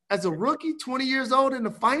 points as a rookie, 20 years old in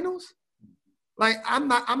the finals? Like, I'm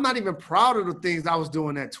not even proud of the things I was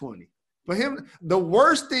doing at 20. For him, the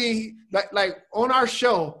worst thing, like on our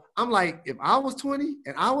show, I'm like, if I was 20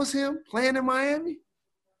 and I was him playing in Miami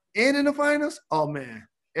and in the finals, oh man,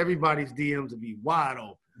 everybody's DMs would be wide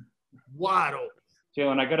open, wide open.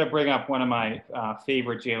 Jalen, I got to bring up one of my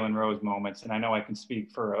favorite Jalen Rose moments, and I know I can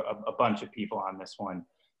speak for a bunch of people on this one.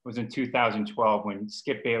 It was in 2012 when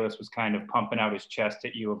Skip Bayless was kind of pumping out his chest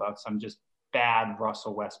at you about some just bad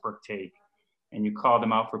Russell Westbrook take. And you called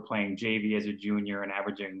him out for playing JV as a junior and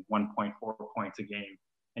averaging 1.4 points a game.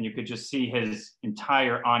 And you could just see his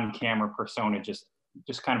entire on-camera persona just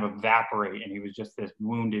kind of evaporate, and he was just this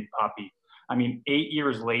wounded puppy. I mean, 8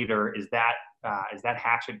 years later, is that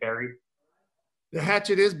hatchet buried? The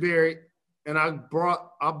hatchet is buried, and I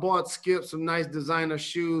bought Skip some nice designer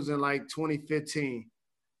shoes in like 2015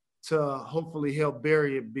 to hopefully help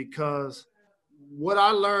bury it, because what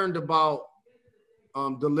I learned about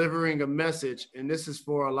delivering a message, and this is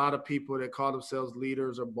for a lot of people that call themselves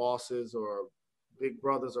leaders or bosses or big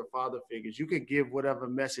brothers or father figures. You can give whatever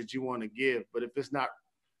message you want to give, but if it's not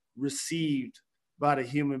received by the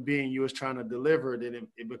human being you was trying to deliver, then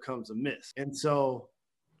it becomes a miss. And so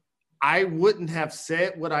I wouldn't have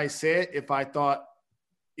said what I said if I thought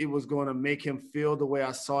it was going to make him feel the way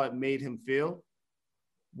I saw it made him feel.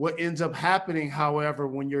 What ends up happening, however,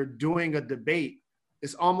 when you're doing a debate,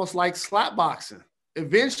 it's almost like slap boxing.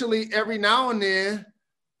 Eventually, every now and then,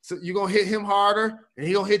 so you're going to hit him harder and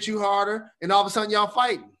he'll hit you harder, and all of a sudden y'all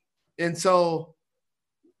fighting. And so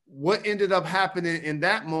what ended up happening in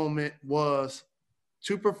that moment was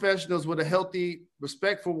two professionals with a healthy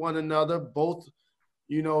respect for one another, both,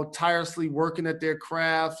 tirelessly working at their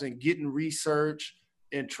crafts and getting research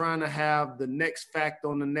and trying to have the next fact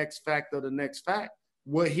on the next fact of the next fact.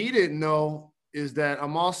 What he didn't know is that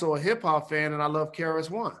I'm also a hip hop fan and I love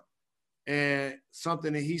KRS-One. And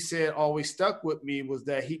something that he said always stuck with me was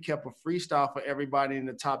that he kept a freestyle for everybody in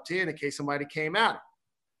the top 10 in case somebody came at him.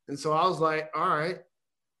 And so I was like, all right,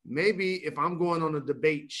 maybe if I'm going on a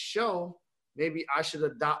debate show, maybe I should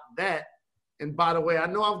adopt that. And by the way, I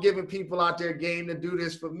know I'm giving people out there game to do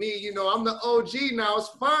this for me. I'm the OG now. It's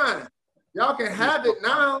fine. Y'all can have it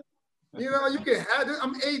now. You can have it.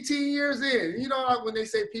 I'm 18 years in. Like when they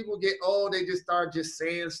say people get old, they just start just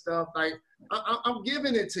saying stuff. Like, I'm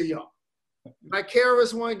giving it to y'all. Like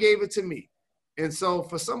KRS-One gave it to me. And so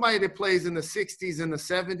for somebody that plays in the 60s and the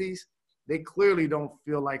 70s, they clearly don't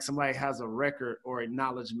feel like somebody has a record or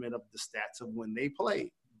acknowledgement of the stats of when they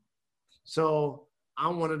played. So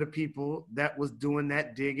I'm one of the people that was doing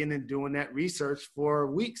that digging and doing that research for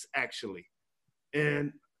weeks, actually.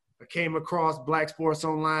 And I came across Black Sports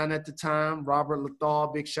Online at the time, Robert Lethal,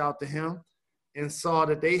 big shout to him, and saw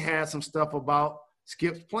that they had some stuff about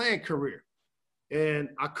Skip's playing career. And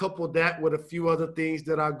I coupled that with a few other things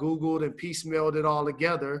that I Googled and piecemealed it all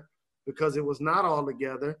together because it was not all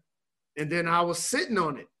together. And then I was sitting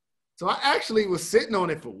on it. So I actually was sitting on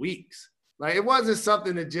it for weeks. Like, it wasn't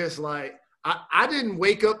something that just like, I didn't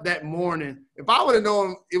wake up that morning. If I would have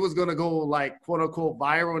known it was going to go like quote unquote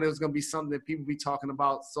viral and it was going to be something that people be talking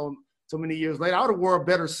about so many years later, I would have wore a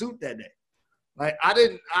better suit that day. Like I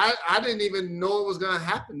didn't even know it was going to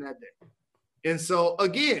happen that day. And so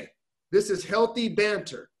again, this is healthy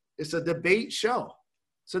banter. It's a debate show.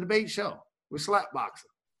 It's a debate show with slapboxing.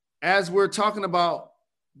 As we're talking about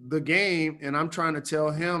the game, and I'm trying to tell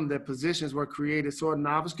him that positions were created so a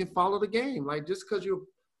novice can follow the game. Like just because you're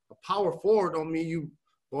a power forward don't mean you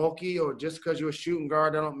bulky, or just because you're a shooting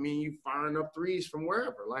guard, that don't mean you firing up threes from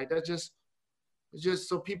wherever. Like that it's just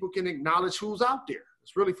so people can acknowledge who's out there.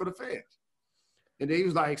 It's really for the fans. And then he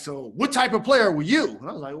was like, so what type of player were you? And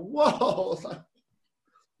I was like, whoa.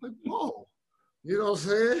 Like, whoa. You know what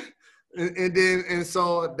I'm saying? And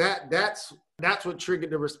so that's what triggered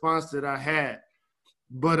the response that I had.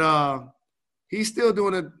 But he's still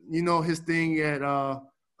doing his thing at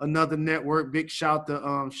another network. Big shout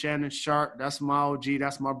to Shannon Sharp. That's my OG.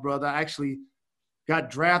 That's my brother. I actually got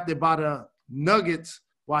drafted by the Nuggets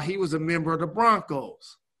while he was a member of the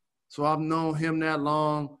Broncos. So I've known him that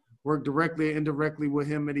long, worked directly and indirectly with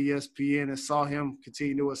him at ESPN, and saw him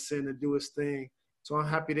continue to ascend and do his thing. So I'm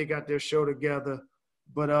happy they got their show together.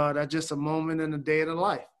 But that's just a moment in the day of the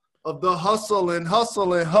life of the hustle and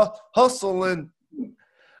hustle and hustle and.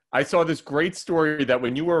 I saw this great story that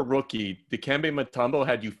when you were a rookie, Dikembe Mutombo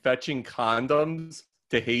had you fetching condoms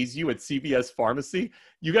to haze you at CVS Pharmacy.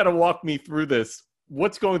 You got to walk me through this.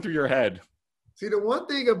 What's going through your head? See, the one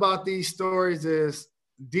thing about these stories is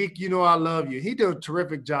Deke, you know I love you. He did a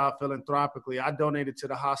terrific job philanthropically. I donated to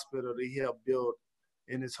the hospital that he helped build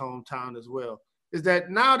in his hometown as well. Is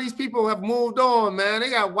that now these people have moved on, man. They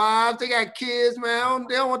got wives, they got kids, man.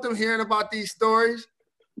 They don't want them hearing about these stories.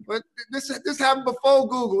 But this happened before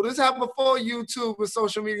Google. This happened before YouTube and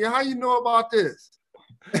social media. How you know about this?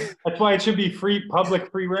 That's why it should be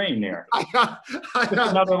public free reign there. I know.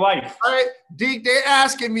 Another life. All right, Deke, they're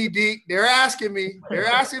asking me, Deke. They're asking me,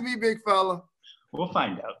 big fella. We'll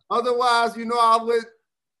find out. Otherwise, you know,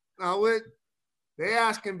 I would. They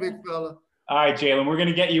asking, big fella. All right, Jalen, we're going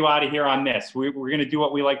to get you out of here on this. We're going to do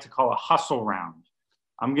what we like to call a hustle round.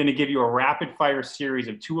 I'm going to give you a rapid fire series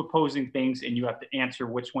of 2 opposing things, and you have to answer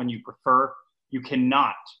which one you prefer. You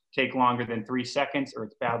cannot take longer than 3 seconds, or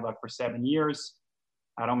it's bad luck for 7 years.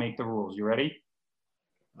 I don't make the rules. You ready?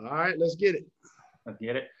 All right, let's get it. Let's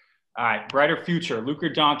get it. All right, brighter future, Luka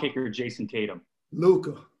Doncic or Jason Tatum?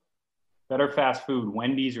 Luka. Better fast food,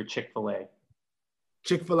 Wendy's or Chick-fil-A?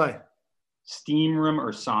 Chick-fil-A. Steam room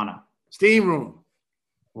or sauna? Steam room.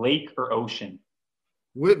 Lake or ocean?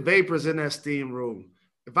 With vapors in that steam room.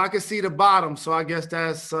 If I could see the bottom, so I guess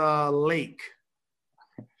that's lake.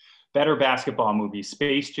 Better basketball movie,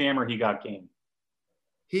 Space Jam or He Got Game?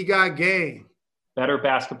 He Got Game. Better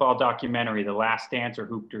basketball documentary, The Last Dance or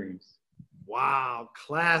Hoop Dreams? Wow,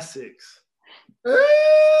 classics.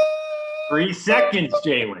 3 seconds,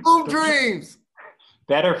 Jalen. Hoop Dreams.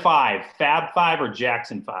 Better 5, Fab 5 or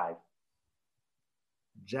Jackson 5?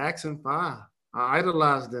 Jackson 5. I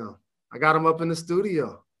idolize them. I got them up in the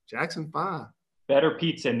studio. Jackson 5. Better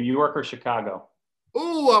pizza, New York or Chicago?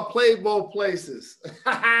 Ooh, I played both places.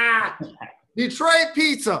 Detroit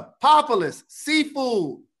pizza, Populous,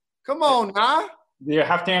 seafood. Come on, now. You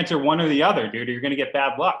have to answer one or the other, dude. Or you're going to get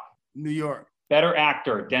bad luck. New York. Better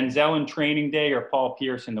actor, Denzel in Training Day or Paul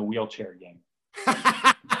Pierce in The Wheelchair Game?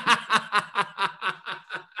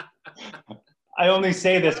 I only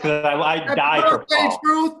say this because I die for Paul.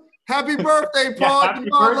 Truth. Happy birthday, Paul. Yeah, happy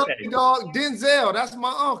birthday. You dog. Denzel, that's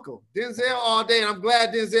my uncle. Denzel all day, and I'm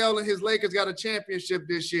glad Denzel and his Lakers got a championship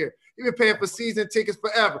this year. He's been paying for season tickets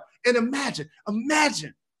forever. And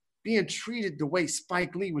imagine being treated the way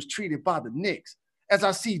Spike Lee was treated by the Knicks. As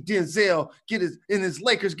I see Denzel his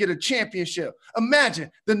Lakers get a championship. Imagine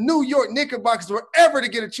the New York Knickerbockers were ever to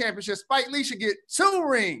get a championship. Spike Lee should get 2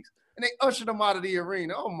 rings, and they ushered him out of the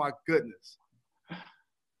arena. Oh, my goodness.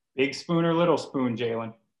 Big spoon or little spoon,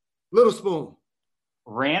 Jalen? Little spoon.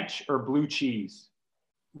 Ranch or blue cheese?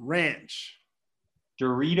 Ranch.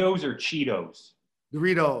 Doritos or Cheetos?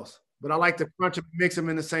 Doritos. But I like to crunch them and mix them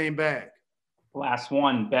in the same bag. Last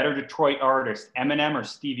one. Better Detroit artist, Eminem or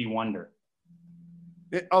Stevie Wonder?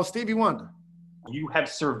 Stevie Wonder. You have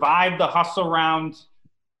survived the hustle round.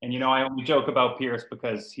 And, I only joke about Pierce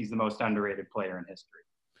because he's the most underrated player in history.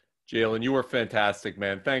 Jalen, you were fantastic,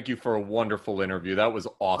 man. Thank you for a wonderful interview. That was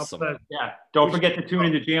awesome. Yeah. Don't forget to tune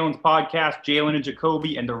into Jalen's podcast, Jalen and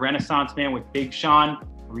Jacoby and the Renaissance Man with Big Sean.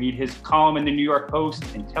 Read his column in the New York Post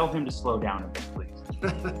and tell him to slow down a bit, please.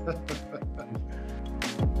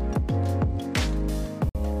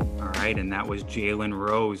 All right, and that was Jalen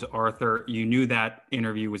Rose. Arthur, you knew that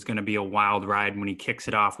interview was going to be a wild ride when he kicks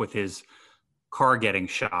it off with his car getting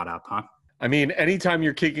shot up, huh? I mean, anytime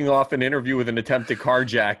you're kicking off an interview with an attempted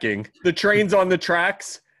carjacking, the train's on the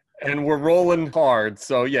tracks and we're rolling hard.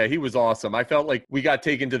 So, yeah, he was awesome. I felt like we got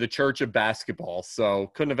taken to the church of basketball. So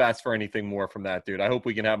couldn't have asked for anything more from that dude. I hope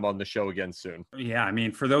we can have him on the show again soon. Yeah, I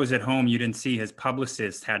mean, for those at home, you didn't see his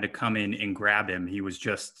publicist had to come in and grab him. He was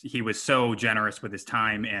so generous with his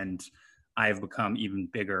time, and I have become even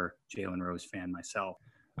bigger Jalen Rose fan myself.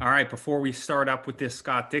 All right, before we start up with this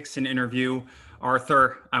Scott Dixon interview,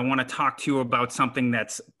 Arthur, I want to talk to you about something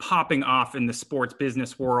that's popping off in the sports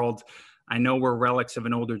business world. I know we're relics of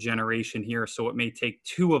an older generation here, so it may take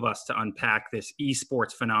 2 of us to unpack this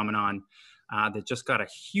esports phenomenon that just got a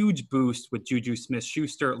huge boost with Juju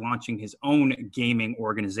Smith-Schuster launching his own gaming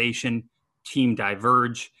organization, Team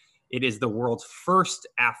Diverge. It is the world's first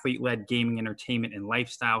athlete-led gaming entertainment and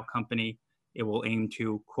lifestyle company. It will aim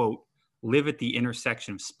to, quote, live at the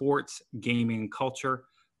intersection of sports, gaming, and culture,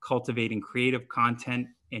 cultivating creative content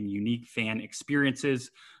and unique fan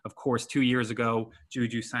experiences. Of course, 2 years ago,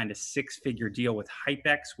 Juju signed a 6-figure deal with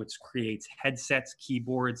HypeX, which creates headsets,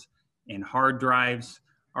 keyboards, and hard drives.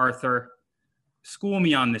 Arthur, school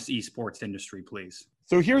me on this esports industry, please.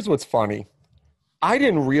 So here's what's funny. I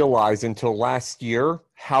didn't realize until last year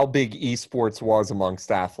how big esports was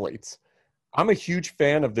amongst athletes. I'm a huge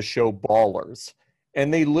fan of the show Ballers.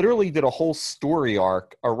 And they literally did a whole story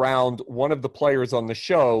arc around one of the players on the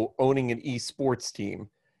show owning an esports team.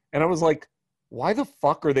 And I was like, why the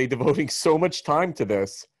fuck are they devoting so much time to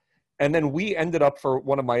this? And then we ended up, for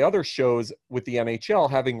one of my other shows with the NHL,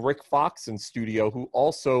 having Rick Fox in studio, who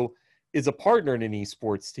also is a partner in an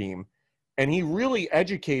esports team. And he really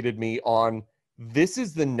educated me on, this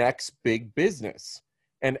is the next big business.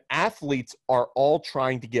 And athletes are all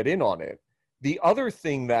trying to get in on it. The other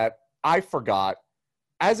thing that I forgot,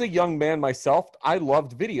 as a young man myself, I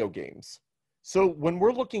loved video games. So when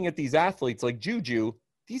we're looking at these athletes like Juju,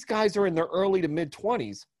 these guys are in their early to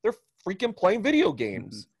mid-20s. They're freaking playing video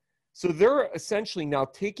games. So they're essentially now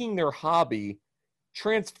taking their hobby,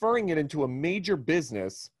 transferring it into a major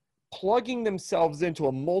business, plugging themselves into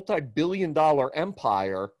a multi-billion-dollar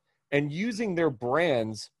empire, and using their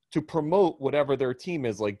brands to promote whatever their team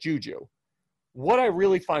is, like Juju. What I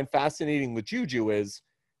really find fascinating with Juju is,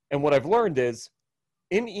 and what I've learned is,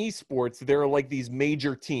 in esports, there are like these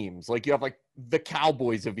major teams. Like you have like the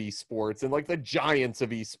Cowboys of esports and like the Giants of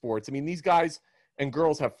esports. I mean, these guys and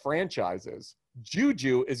girls have franchises.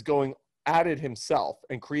 Juju is going at it himself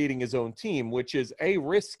and creating his own team, which is A,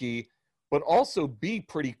 risky, but also B,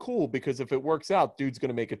 pretty cool, because if it works out, dude's going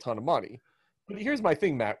to make a ton of money. But here's my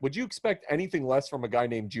thing, Matt. Would you expect anything less from a guy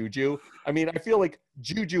named Juju? I mean, I feel like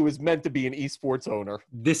Juju is meant to be an esports owner.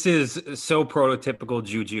 This is so prototypical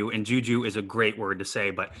Juju, and Juju is a great word to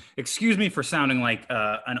say, but excuse me for sounding like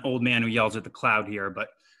an old man who yells at the cloud here, but,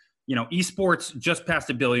 you know, esports just passed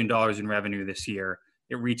 $1 billion in revenue this year.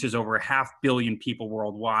 It reaches over 500 million people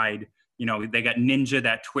worldwide. You know, they got Ninja,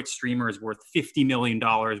 that Twitch streamer, is worth $50 million,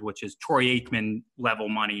 which is Troy Aikman level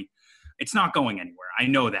money. It's not going anywhere. I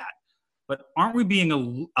know that. But aren't we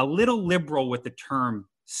being a little liberal with the term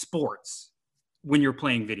sports when you're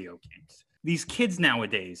playing video games? These kids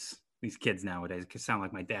nowadays can sound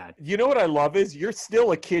like my dad. You know what I love is you're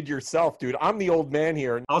still a kid yourself, dude. I'm the old man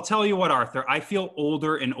here. I'll tell you what, Arthur, I feel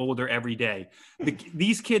older and older every day.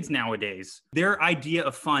 These kids nowadays, their idea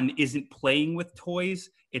of fun isn't playing with toys.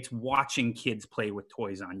 It's watching kids play with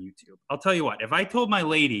toys on YouTube. I'll tell you what, if I told my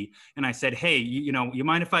lady and I said, hey, you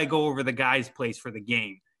mind if I go over the guy's place for the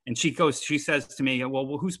game? And she says to me,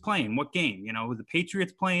 well, who's playing? What game? You know, the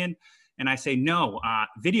Patriots playing? And I say, no,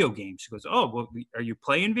 video games. She goes, oh, well, are you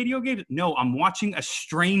playing video games? No, I'm watching a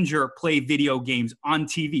stranger play video games on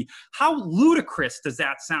TV. How ludicrous does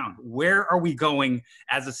that sound? Where are we going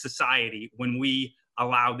as a society when we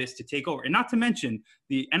allow this to take over? And not to mention,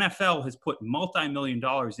 the NFL has put multi-million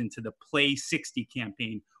dollars into the Play 60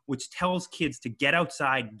 campaign, which tells kids to get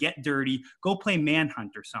outside, get dirty, go play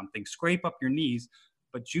Manhunt or something, scrape up your knees.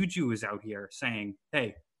 But Juju is out here saying,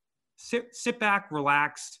 hey, sit back,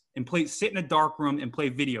 relax, and sit in a dark room and play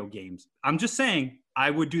video games. I'm just saying I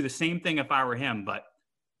would do the same thing if I were him, but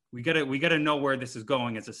we gotta know where this is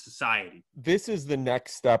going as a society. This is the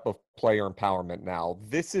next step of player empowerment now.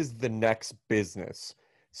 This is the next business.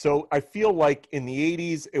 So I feel like in the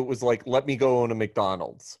 80s, it was like, let me go own a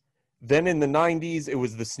McDonald's. Then in the 90s, it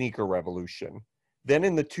was the sneaker revolution. Then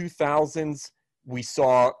in the 2000s, we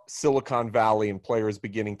saw Silicon Valley and players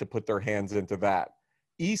beginning to put their hands into that.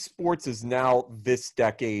 Esports is now this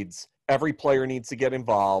decade's, every player needs to get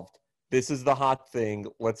involved. This is the hot thing.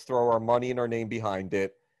 Let's throw our money and our name behind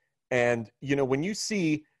it. And, you know, when you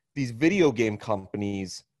see these video game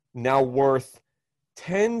companies now worth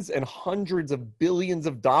tens and hundreds of billions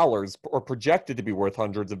of dollars, or projected to be worth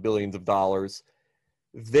hundreds of billions of dollars,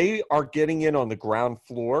 they are getting in on the ground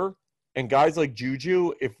floor. And guys like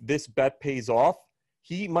Juju, if this bet pays off,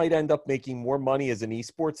 he might end up making more money as an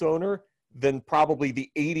esports owner than probably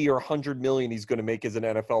the 80 or 100 million he's going to make as an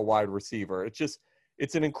NFL wide receiver.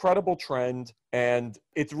 It's an incredible trend, and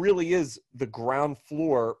it really is the ground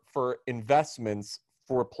floor for investments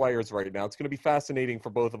for players right now. It's going to be fascinating for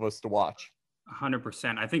both of us to watch.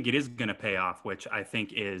 100%. I think it is going to pay off, which I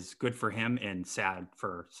think is good for him and sad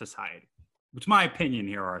for society. It's my opinion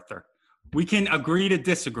here, Arthur. We can agree to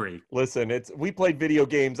disagree. Listen, we played video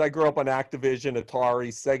games. I grew up on Activision, Atari,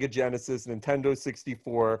 Sega Genesis, Nintendo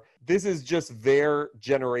 64. This is just their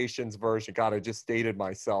generation's version. God, I just dated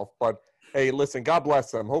myself. But hey, listen, God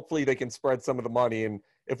bless them. Hopefully they can spread some of the money. And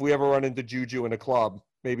if we ever run into Juju in a club,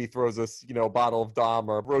 maybe throws us, a bottle of Dom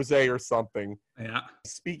or rosé or something. Yeah.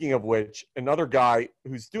 Speaking of which, another guy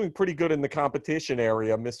who's doing pretty good in the competition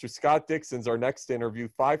area, Mr. Scott Dixon's our next interview,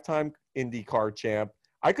 5-time IndyCar champ.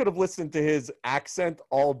 I could have listened to his accent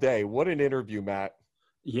all day. What an interview, Matt.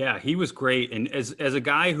 Yeah, he was great. And as a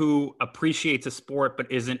guy who appreciates a sport but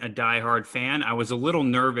isn't a diehard fan, I was a little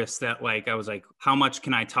nervous that I was like, how much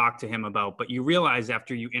can I talk to him about? But you realize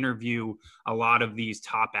after you interview a lot of these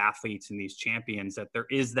top athletes and these champions that there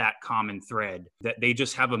is that common thread, that they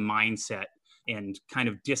just have a mindset and kind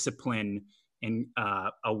of discipline and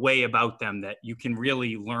a way about them that you can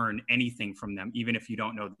really learn anything from them, even if you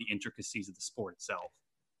don't know the intricacies of the sport itself.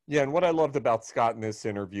 Yeah, and what I loved about Scott in this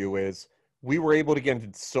interview is we were able to get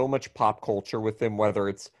into so much pop culture with him, whether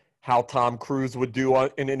it's how Tom Cruise would do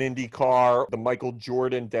in an Indy car, the Michael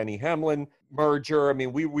Jordan, Denny Hamlin merger. I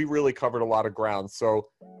mean, we really covered a lot of ground. So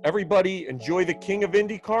everybody enjoy the king of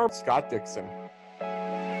IndyCar, Scott Dixon.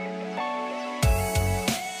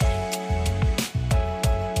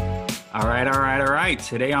 All right.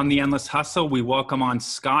 Today on The Endless Hustle, we welcome on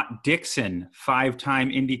Scott Dixon, 5-time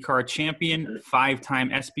IndyCar champion,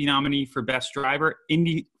 5-time ESPY nominee for Best Driver,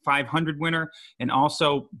 Indy 500 winner, and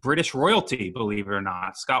also British royalty, believe it or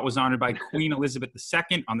not. Scott was honored by Queen Elizabeth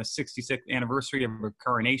II on the 66th anniversary of her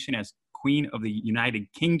coronation as Queen of the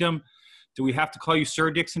United Kingdom. Do we have to call you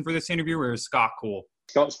Sir Dixon for this interview, or is Scott cool?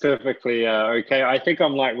 Scott's perfectly okay. I think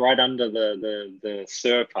I'm like right under the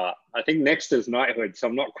sir part. I think next is knighthood, so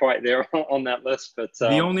I'm not quite there on that list. But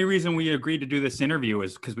the only reason we agreed to do this interview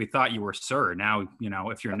is because we thought you were sir. Now,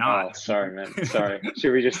 if you're not. Oh, sorry, man. Sorry.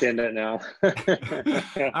 Should we just end it now?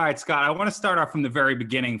 All right, Scott, I want to start off from the very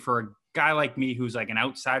beginning. For a guy like me who's like an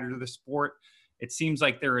outsider to the sport, it seems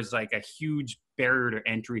like there is like a huge barrier to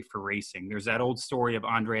entry for racing. There's that old story of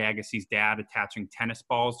Andre Agassi's dad attaching tennis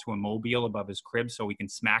balls to a mobile above his crib so he can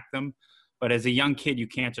smack them. But as a young kid, you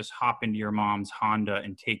can't just hop into your mom's Honda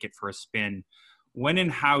and take it for a spin. When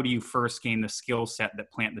and how do you first gain the skill set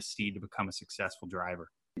that plant the seed to become a successful driver?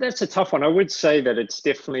 That's a tough one. I would say that it's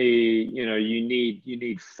definitely, you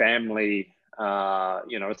need family.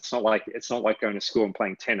 It's not like going to school and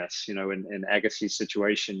playing tennis, in Agassi's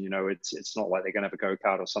situation, it's not like they're going to have a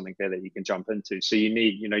go-kart or something there that you can jump into. So you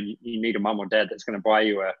need a mum or dad that's going to buy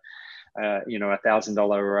you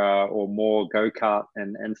 $1,000 or more go-kart.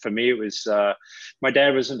 And for me, it was, my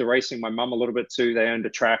dad was into racing, my mum a little bit too. They owned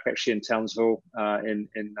a track actually in Townsville, in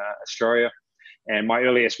Australia. And my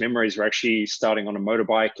earliest memories were actually starting on a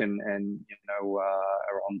motorbike and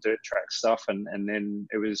on dirt track stuff. And then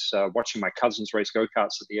it was watching my cousins race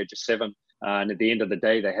go-karts at the age of 7. And at the end of the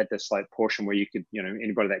day, they had this like portion where you could,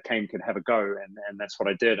 anybody that came could have a go. And that's what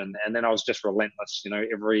I did. And then I was just relentless,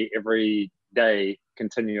 every day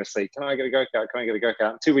continuously. Can I get a go-kart? Can I get a go-kart?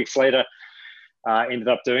 And 2 weeks later, ended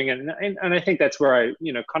up doing it. And I think that's where I,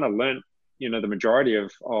 kind of learned, the majority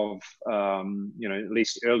of at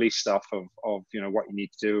least early stuff of what you need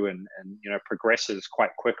to do and progresses quite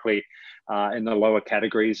quickly in the lower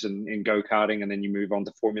categories and in go-karting. And then you move on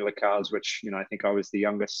to formula cars, which, I think I was the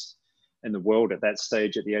youngest in the world at that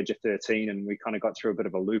stage at the age of 13. And we kind of got through a bit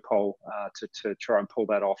of a loophole to try and pull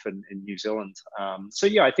that off in New Zealand. So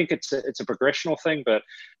yeah, I think it's a progressional thing, but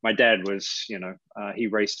my dad was, he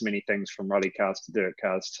raced many things from rally cars to dirt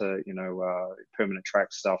cars to, permanent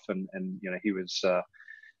track stuff. And he was a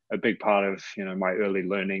big part of, my early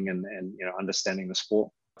learning and understanding the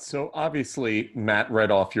sport. So obviously, Matt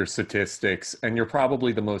read off your statistics, and you're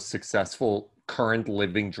probably the most successful current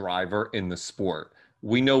living driver in the sport.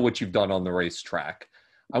 We know what you've done on the racetrack.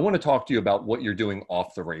 I want to talk to you about what you're doing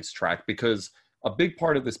off the racetrack, because a big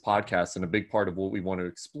part of this podcast and a big part of what we want to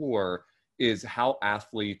explore is how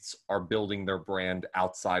athletes are building their brand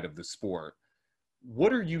outside of the sport.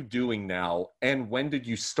 What are you doing now? And when did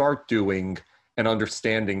you start doing and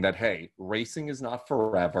understanding that, hey, racing is not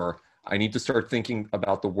forever. I need to start thinking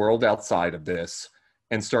about the world outside of this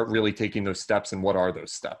and start really taking those steps. And what are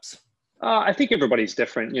those steps? I think everybody's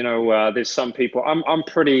different. There's some people, I'm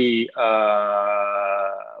pretty kind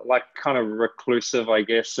of reclusive, I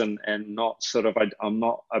guess, and not I'm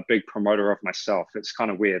not a big promoter of myself. It's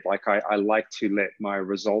kind of weird. Like I like to let my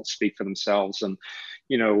results speak for themselves. And,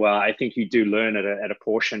 I think you do learn at a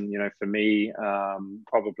portion, for me,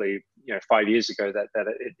 probably, 5 years ago that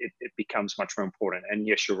it becomes much more important. And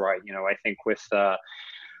yes, you're right. I think with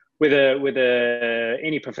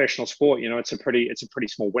any professional sport, it's a pretty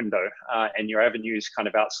small window, and your avenues kind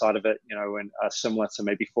of outside of it, and are similar to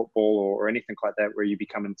maybe football or anything like that, where you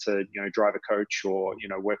become into, driver coach or,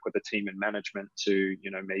 work with a team in management to,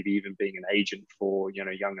 maybe even being an agent for,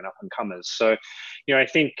 young and up and comers. So, I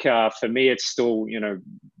think for me, it's still,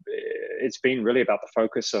 it's been really about the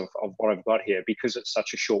focus of what I've got here, because it's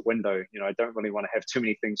such a short window. I don't really want to have too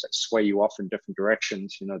many things that sway you off in different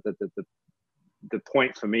directions. The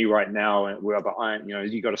point for me right now, where the iron,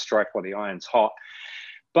 you got to strike while the iron's hot.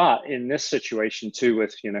 But in this situation too,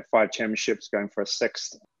 with 5 championships going for a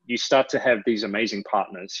 6th, you start to have these amazing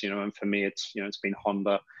partners. And for me, it's been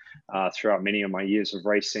Honda throughout many of my years of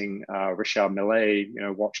racing, Richard Mille,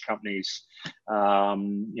 watch companies,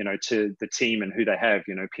 to the team and who they have,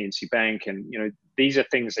 PNC Bank, and these are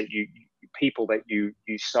things that people that you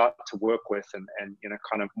start to work with and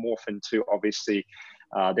kind of morph into, obviously,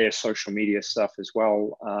 their social media stuff as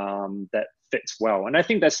well, that fits well. And I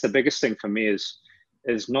think that's the biggest thing for me is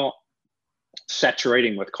not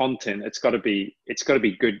saturating with content, it's got to be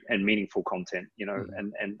good and meaningful content, you know.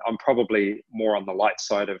 And I'm probably more on the light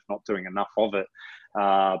side of not doing enough of it.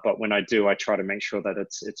 But when I do, I try to make sure that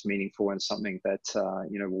it's meaningful and something that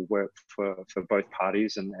you know, will work for both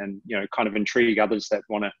parties, and you know, kind of intrigue others that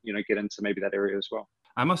want to, you know, get into maybe that area as well.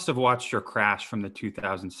 I must have watched your crash from the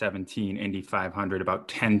 2017 Indy 500 about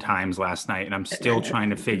 10 times last night, and I'm still trying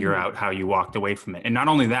to figure out how you walked away from it. And not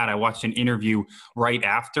only that, I watched an interview right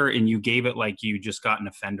after, and you gave it like you just got in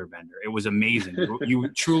a fender bender. It was amazing. You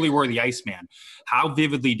truly were the Iceman. How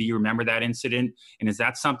vividly do you remember that incident? And is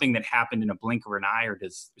that something that happened in a blink of an eye, or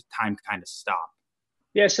does time kind of stop?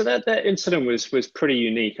 Yeah, so that incident was pretty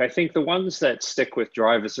unique. I think the ones that stick with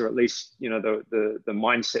drivers, or at least, you know, the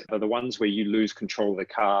mindset, are the ones where you lose control of the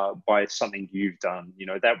car by something you've done. You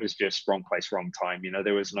know, that was just wrong place, wrong time. You know,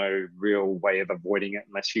 there was no real way of avoiding it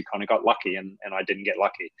unless you kind of got lucky, and I didn't get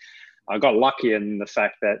lucky. I got lucky in the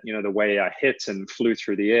fact that, you know, the way I hit and flew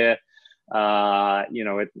through the air, you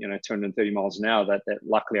know, at, you know, 230 miles an hour, that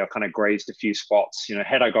luckily I kind of grazed a few spots. You know,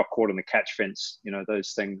 had I got caught in the catch fence, you know,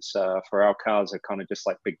 those things for our cars are kind of just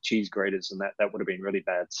like big cheese graters, and that would have been really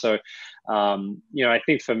bad. So, you know, I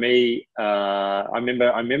think for me, I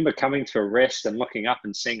remember coming to a rest and looking up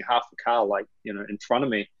and seeing half the car, like, you know, in front of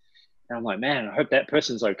me. And I'm like, man, I hope that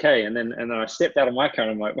person's okay. And then I stepped out of my car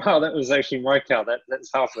and I'm like, wow, that was actually my car. That's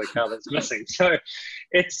half of the car that's missing. So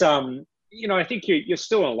it's, you know, I think you're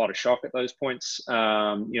still in a lot of shock at those points. You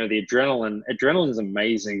know, the adrenaline's an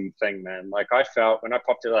amazing thing, man. Like, I felt when I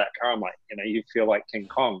popped out of that car, I'm like, you know, you feel like King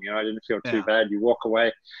Kong. You know, I didn't feel too bad. You walk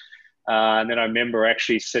away. And then I remember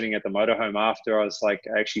actually sitting at the motorhome after. I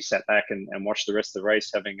actually sat back and watched the rest of the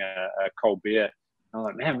race, having a cold beer. I'm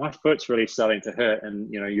like, man, my foot's really starting to hurt. And,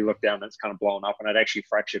 you know, you look down and it's kind of blown up, and I'd actually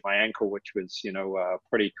fractured my ankle, which was, you know,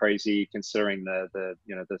 pretty crazy considering the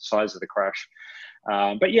you know, the size of the crash.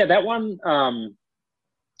 But yeah, that one,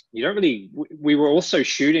 you don't really, we were also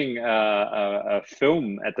shooting a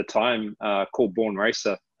film at the time called Born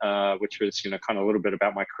Racer, which was, you know, kind of a little bit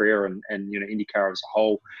about my career and, you know, IndyCar as a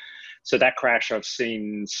whole. So that crash I've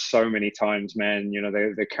seen so many times, man. You know,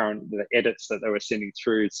 the edits that they were sending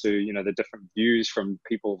through to, you know, the different views from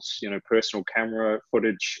people's, you know, personal camera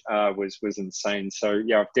footage was insane. So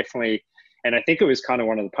yeah, I've definitely, and I think it was kind of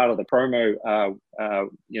one of the part of the promo,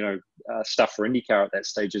 you know, stuff for IndyCar at that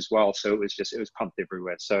stage as well. So it was pumped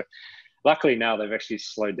everywhere. So luckily now they've actually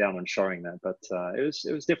slowed down on showing that, but it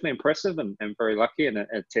was definitely impressive and very lucky, and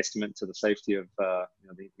a testament to the safety of you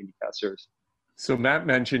know, the IndyCar series. So Matt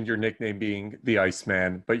mentioned your nickname being the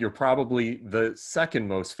Iceman, but you're probably the second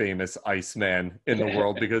most famous Iceman in the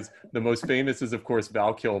world, because the most famous is, of course,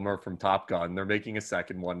 Val Kilmer from Top Gun. They're making a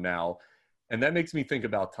second one now. And that makes me think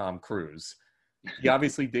about Tom Cruise. He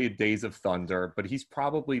obviously did Days of Thunder, but he's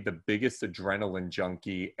probably the biggest adrenaline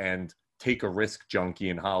junkie and take a risk junkie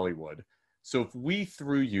in Hollywood. So if we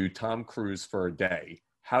threw you Tom Cruise for a day,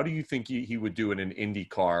 how do you think he would do in an Indy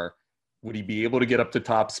car? Would he be able to get up to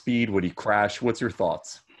top speed? Would he crash? What's your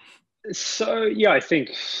thoughts? So, yeah, I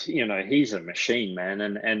think, you know, he's a machine, man.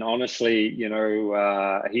 And honestly, you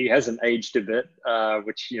know, he hasn't aged a bit,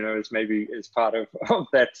 which, you know, is part of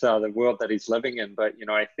that, the world that he's living in. But, you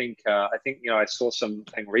know, I think, you know, I saw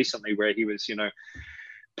something recently where he was, you know,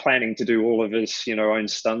 planning to do all of his, you know, own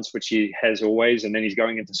stunts, which he has always, and then he's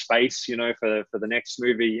going into space, you know, for the next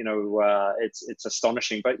movie. You know, it's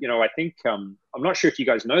astonishing. But, you know, I think I'm not sure if you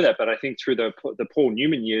guys know that, but I think through the Paul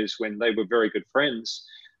Newman years, when they were very good friends,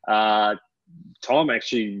 Tom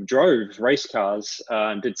actually drove race cars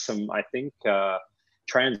and did some, I think,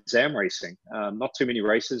 Trans Am racing. Not too many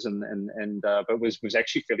races, but was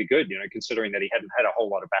actually fairly good, you know, considering that he hadn't had a whole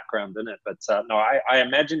lot of background in it. But no, I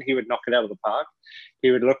imagine he would knock it out of the park. He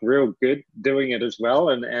would look real good doing it as well,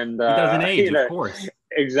 and he doesn't age, you know, of course.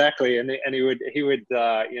 Exactly, and he would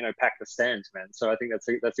you know, pack the stands, man. So I think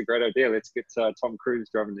that's a great idea. Let's get Tom Cruise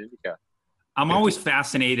driving the IndyCar. I'm always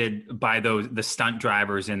fascinated by the stunt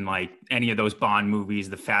drivers in like any of those Bond movies,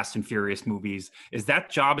 the Fast and Furious movies. Is that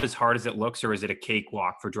job as hard as it looks, or is it a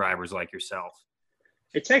cakewalk for drivers like yourself?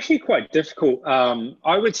 It's actually quite difficult.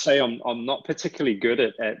 I would say I'm not particularly good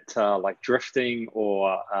at like drifting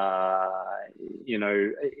or you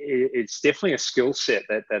know, it's definitely a skill set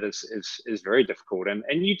that is very difficult. And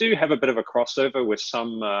you do have a bit of a crossover with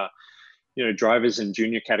some you know, drivers in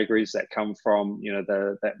junior categories that come from, you know,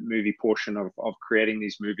 that movie portion of creating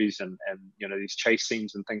these movies and you know, these chase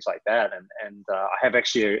scenes and things like that. And I have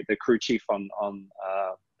actually the crew chief on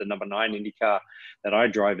the number 9 IndyCar that I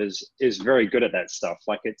drive is very good at that stuff.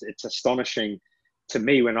 Like it's astonishing to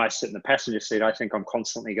me when I sit in the passenger seat. I think I'm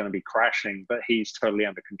constantly going to be crashing, but he's totally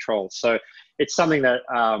under control. So it's something that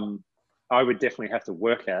I would definitely have to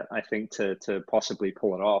work at, I think, to possibly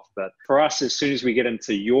pull it off. But for us, as soon as we get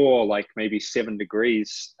into your like maybe 7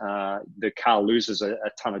 degrees, the car loses a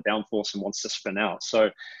ton of downforce and wants to spin out. So,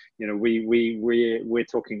 you know, we're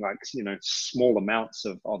talking like, you know, small amounts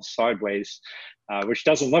of sideways, which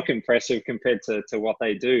doesn't look impressive compared to what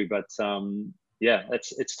they do. But yeah,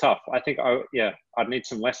 it's tough. I think I'd need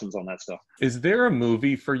some lessons on that stuff. Is there a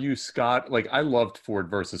movie for you, Scott? Like, I loved Ford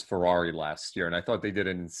versus Ferrari last year, and I thought they did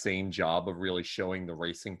an insane job of really showing the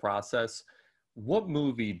racing process. What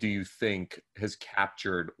movie do you think has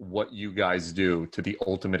captured what you guys do to the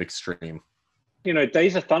ultimate extreme? You know,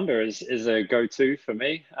 Days of Thunder is a go-to for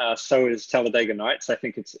me. So is Talladega Nights. I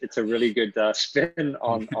think it's a really good spin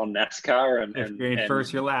on NASCAR and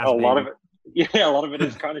first, your last. A lot of it. Yeah, a lot of it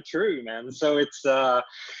is kind of true, man. So it's,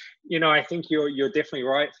 you know, I think you're definitely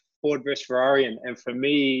right. Ford versus Ferrari, and for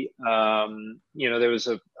me, you know, there was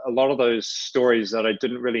a lot of those stories that I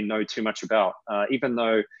didn't really know too much about, even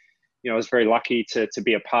though, you know, I was very lucky to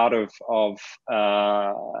be a part of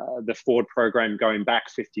the Ford program going back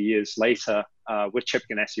 50 years later with Chip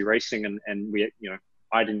Ganassi Racing, and we, you know,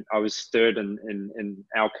 I was third in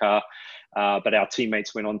our car, but our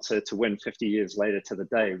teammates went on to win 50 years later to the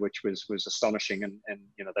day, which was astonishing. And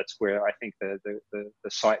you know, that's where I think the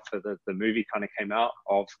site for the movie kind of came out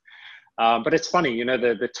of. But it's funny, you know,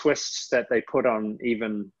 the twists that they put on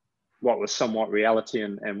even what was somewhat reality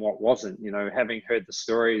and what wasn't. You know, having heard the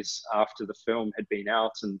stories after the film had been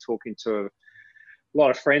out and talking to a lot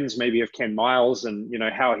of friends maybe of Ken Miles, and you know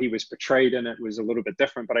how he was portrayed in it was a little bit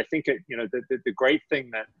different. But I think it, you know, the great thing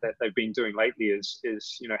that they've been doing lately is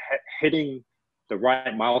you know, hitting the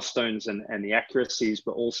right milestones and the accuracies,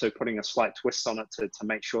 but also putting a slight twist on it to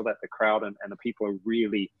make sure that the crowd and the people are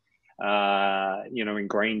really you know,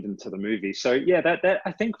 ingrained into the movie. So yeah, that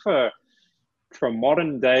I think for a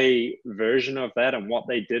modern day version of that and what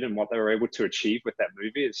they did and what they were able to achieve with that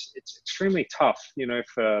movie it's extremely tough, you know,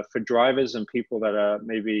 for drivers and people that are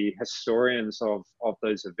maybe historians of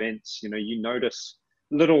those events. You know, you notice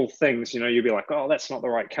little things, you know, you'll be like, oh, that's not the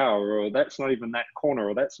right car, or that's not even that corner,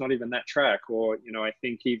 or that's not even that track. Or, you know, I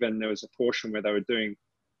think even there was a portion where they were doing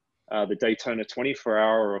the Daytona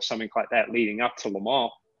 24-hour or something like that leading up to Le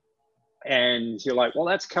Mans. And you're like, well,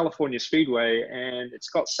 that's California Speedway, and it's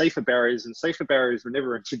got safer barriers, and safer barriers were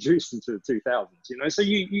never introduced into the 2000s, you know. So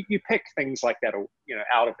you pick things like that, you know,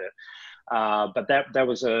 out of it. But that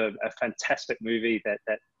was a fantastic movie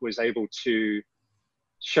that was able to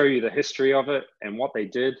show you the history of it and what they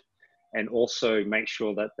did, and also make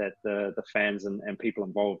sure that the fans and people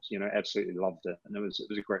involved, you know, absolutely loved it. And it was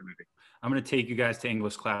a great movie. I'm going to take you guys to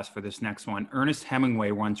English class for this next one. Ernest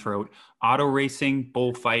Hemingway once wrote, auto racing,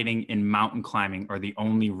 bullfighting, and mountain climbing are the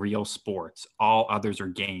only real sports. All others are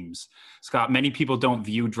games. Scott, many people don't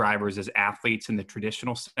view drivers as athletes in the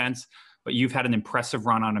traditional sense, but you've had an impressive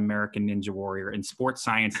run on American Ninja Warrior, and Sports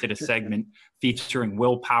Science did a segment featuring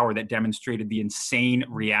Will Power that demonstrated the insane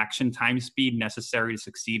reaction time speed necessary to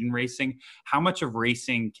succeed in racing. How much of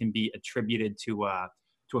racing can be attributed to a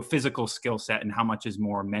physical skill set, and how much is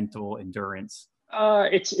more mental endurance?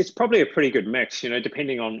 It's probably a pretty good mix, you know,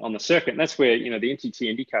 depending on the circuit. And that's where, you know, the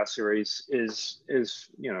NTT IndyCar Series is,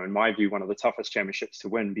 you know, in my view, one of the toughest championships to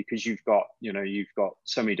win, because you've got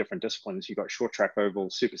so many different disciplines. You've got short track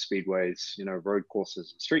ovals, super speedways, you know, road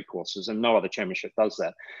courses, street courses, and no other championship does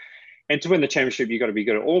that. And to win the championship, you've got to be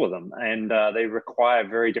good at all of them. And they require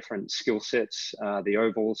very different skill sets. The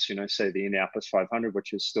ovals, you know, say the Indianapolis 500,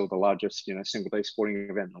 which is still the largest, you know, single day sporting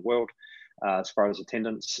event in the world as far as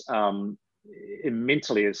attendance. It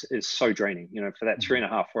mentally is so draining, you know, for that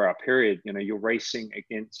 3.5 hour period. You know, you're racing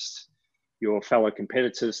against your fellow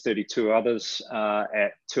competitors, 32 others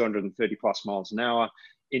at 230 plus miles an hour,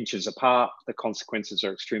 inches apart. The consequences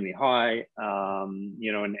are extremely high,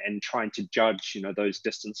 you know, and trying to judge, you know, those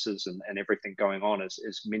distances and everything going on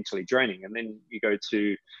is mentally draining. And then you go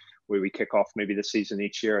to where we kick off maybe the season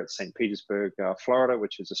each year at St. Petersburg, Florida,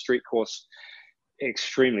 which is a street course.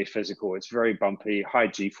 Extremely physical. It's very bumpy, high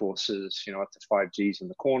G forces, you know, up to 5 Gs in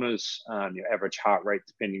the corners. Your average heart rate,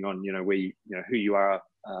 depending on, you know, where you know, who you are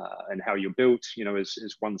and how you're built, you know, is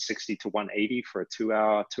 160 to 180 for a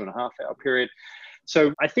 2.5 hour period.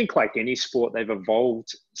 So I think, like any sport, they've evolved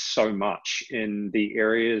so much in the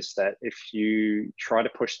areas that if you try to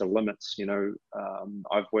push the limits, you know,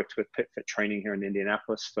 I've worked with PitFit Training here in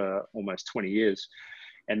Indianapolis for almost 20 years.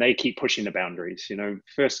 And they keep pushing the boundaries. You know,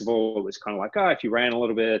 first of all, it was kind of like, oh, if you ran a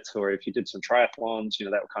little bit, or if you did some triathlons, you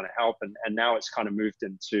know, that would kind of help. And now it's kind of moved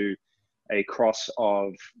into a cross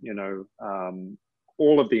of, you know,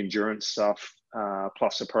 all of the endurance stuff,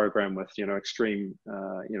 plus a program with, extreme,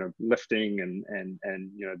 lifting and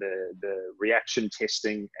the reaction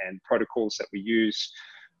testing and protocols that we use.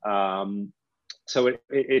 So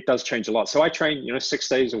it does change a lot. So I train, 6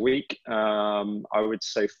 days a week. I would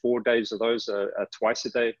say 4 days of those are twice a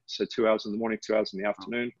day. So 2 hours in the morning, 2 hours in the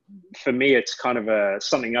afternoon. For me, it's kind of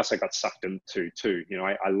something else I got sucked into too.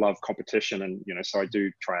 I love competition, and, so I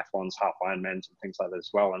do triathlons, half Ironmans and things like that as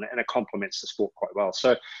well. And it complements the sport quite well.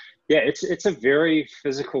 So yeah, it's a very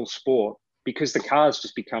physical sport because the cars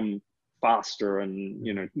just become faster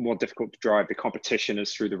and, more difficult to drive. The competition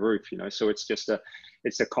is through the roof, so it's just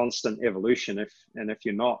it's a constant evolution. If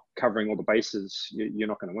you're not covering all the bases, you're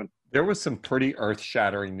not going to win. There was some pretty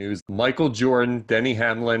earth-shattering news. Michael Jordan, Denny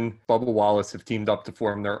Hamlin, Bubba Wallace have teamed up to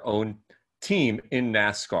form their own team in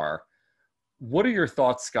NASCAR. What are your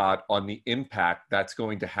thoughts, Scott, on the impact that's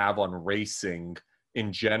going to have on racing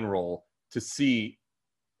in general to see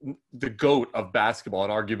the GOAT of basketball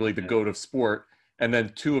and arguably the GOAT of sport, and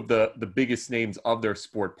then two of the biggest names of their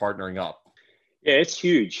sport partnering up? Yeah, it's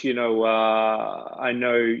huge. I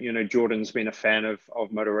know, Jordan's been a fan of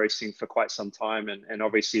motor racing for quite some time, and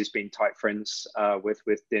obviously has been tight friends with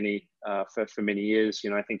Denny for many years.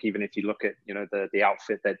 I think even if you look at, the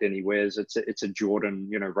outfit that Denny wears, it's a Jordan,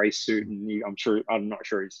 race suit, and I'm not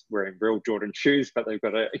sure he's wearing real Jordan shoes, but they've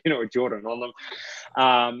got a Jordan on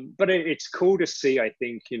them. But it's cool to see, I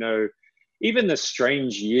think, even the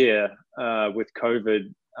strange year with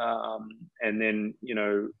COVID, and then,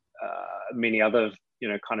 many other,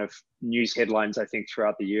 kind of news headlines, I think,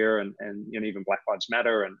 throughout the year, and even Black Lives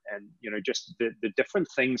Matter and just the different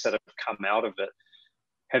things that have come out of it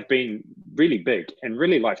have been really big and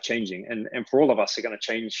really life-changing. And for all of us are going to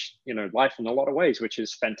change, life in a lot of ways, which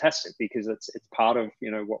is fantastic because it's part of,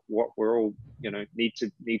 what we're all, need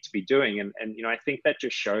to be doing. And I think that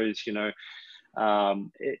just shows,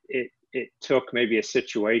 it took maybe a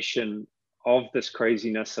situation of this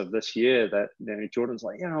craziness of this year that Jordan's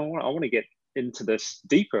like, I want to get into this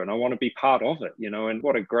deeper and I want to be part of it, and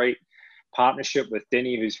what a great partnership with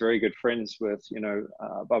Denny, who's very good friends with,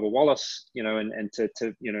 Bubba Wallace, and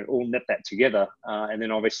to all knit that together. And then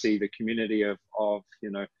obviously the community of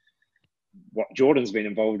what Jordan's been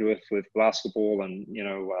involved with basketball and,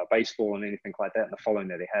 baseball and anything like that, and the following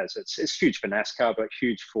that he has. It's huge for NASCAR, but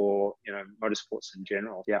huge for, motorsports in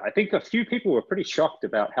general. Yeah, I think a few people were pretty shocked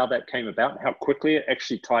about how that came about and how quickly it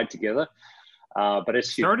actually tied together. But it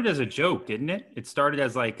started as a joke, didn't it? It started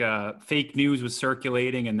as like fake news was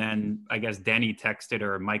circulating, and then I guess Denny texted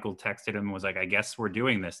or Michael texted him and was like, I guess we're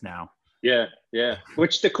doing this now. Yeah.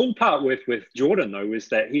 Which the cool part with Jordan, though, is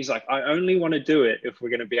that he's like, I only want to do it if we're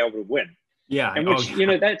going to be able to win. Yeah. And which,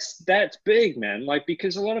 that's big, man. Like,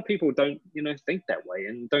 because a lot of people don't, think that way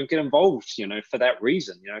and don't get involved, for that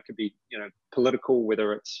reason. It could be, political,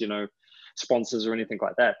 whether it's, sponsors or anything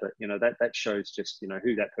like that. But, that shows just,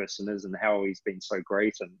 who that person is and how he's been so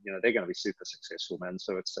great. And, they're going to be super successful, man.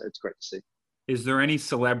 So it's great to see. Is there any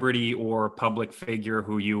celebrity or public figure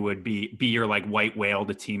who you would be your like white whale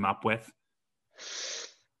to team up with?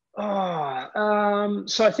 So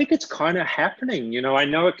I think it's kind of happening. I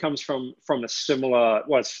know it comes from a similar,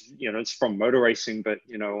 it's from motor racing, but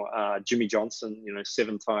Jimmy Johnson,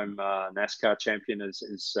 7-time NASCAR champion,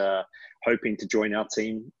 is hoping to join our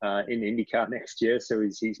team in IndyCar next year. So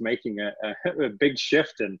he's making a big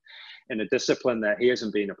shift in a discipline that he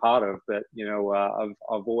hasn't been a part of. But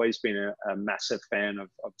I've always been a massive fan of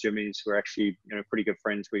Jimmy's. We're actually pretty good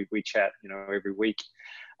friends. We chat every week.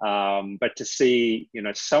 But to see,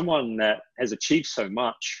 someone that has achieved so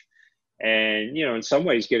much and, in some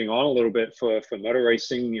ways getting on a little bit for motor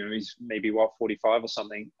racing, he's maybe 45 or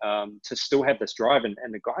something, to still have this drive. And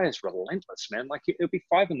the guy is relentless, man. Like it'll be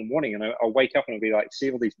 5 a.m. and I'll wake up and it'll be like, see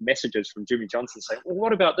all these messages from Jimmy Johnson saying, well,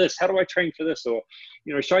 what about this? How do I train for this? Or,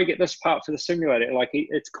 should I get this part for the simulator? Like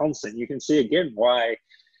it's constant. You can see again why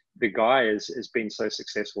the guy is being so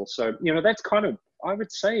successful. So, that's kind of, I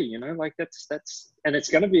would say, like that's, and it's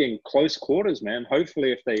going to be in close quarters, man.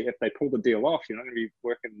 Hopefully if they pull the deal off, you're not going to be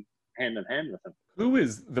working hand in hand with them. Who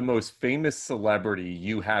is the most famous celebrity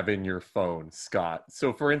you have in your phone, Scott?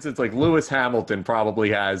 So for instance, like Lewis Hamilton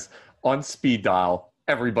probably has on speed dial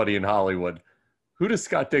everybody in Hollywood. Who does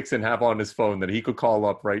Scott Dixon have on his phone that he could call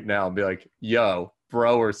up right now and be like, yo,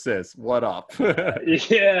 bro or sis, what up?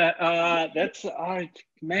 Yeah, that's,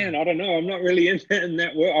 man, I don't know. I'm not really in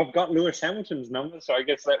that world. I've got Lewis Hamilton's number, so I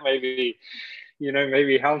guess that maybe,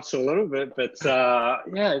 maybe helps a little bit. But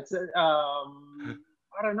yeah, it's,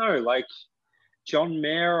 I don't know. Like John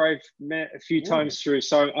Mayer, I've met a few times through.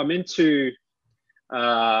 So I'm into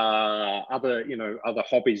other, other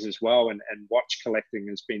hobbies as well. And watch collecting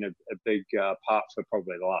has been a big part for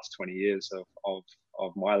probably the last 20 years of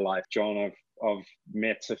my life. John, I've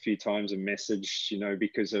met a few times and messaged,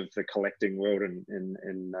 because of the collecting world and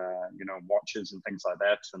watches and things like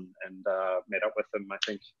that, and met up with them, I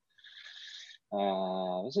think,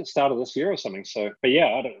 was it start of this year or something? So, but yeah,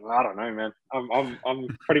 I don't know, man. I'm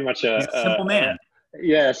pretty much He's a simple man.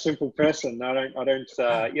 Yeah, simple person. I don't,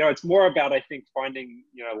 it's more about, I think, finding,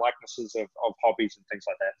 likenesses of hobbies and things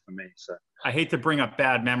like that for me. So I hate to bring up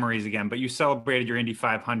bad memories again, but you celebrated your Indy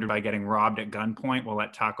 500 by getting robbed at gunpoint while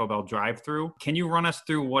at Taco Bell drive-thru. Can you run us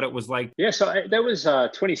through what it was like? Yeah, so that was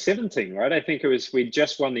 2017, right? I think we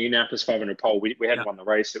just won the Indianapolis 500 pole. We hadn't won the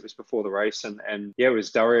race. It was before the race. And yeah, it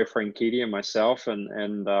was Dario Franchitti and myself. And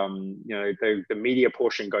the media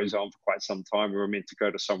portion goes on for quite some time. We were meant to go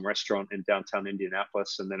to some restaurant in downtown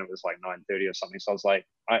Indianapolis, and then it was like 9:30 or something. So I was like,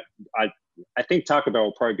 I think Taco Bell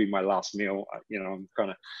will probably be my last meal. I'm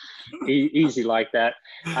kind of easy like that.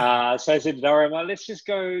 So I said to Dario, well, let's just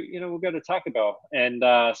go, we'll go to Taco Bell. And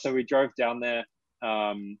so we drove down there,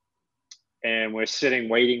 and we're sitting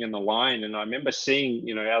waiting in the line. And I remember seeing,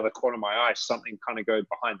 out of the corner of my eye, something kind of go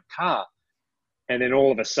behind the car. And then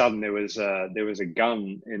all of a sudden there was a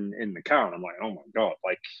gun in the car. And I'm like, oh my God,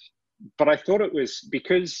 but I thought it was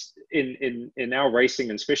because in our racing,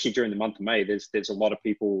 and especially during the month of May, there's a lot of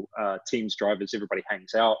people, teams, drivers, everybody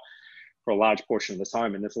hangs out for a large portion of the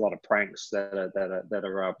time, and there's a lot of pranks that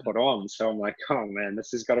are put on. So I'm like, oh man, this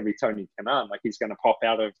has got to be Tony Kanaan. Like, he's going to pop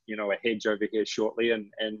out of a hedge over here shortly, and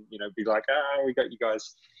be like, we got you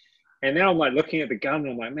guys. And then I'm like looking at the gun, and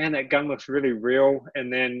I'm like, man, that gun looks really real.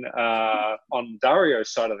 And then on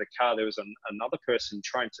Dario's side of the car, there was another person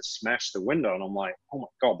trying to smash the window. And I'm like, oh my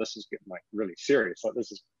God, this is getting really serious. Like,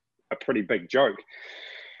 this is a pretty big joke.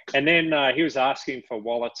 And then he was asking for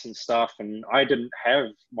wallets and stuff. And I didn't have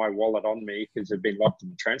my wallet on me because it had been locked in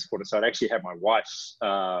the transporter. So I'd actually had my wife's,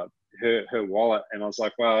 her wallet. And I was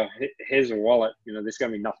like, well, here's a wallet. There's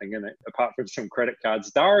going to be nothing in it apart from some credit cards.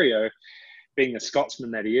 Dario, being the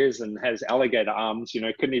Scotsman that he is and has alligator arms,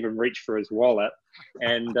 couldn't even reach for his wallet.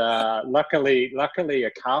 And luckily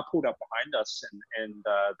a car pulled up behind us, and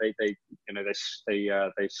they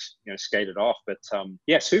skated off. But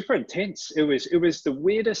yeah, super intense. It was the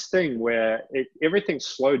weirdest thing where everything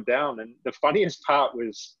slowed down. And the funniest part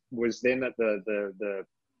was then at the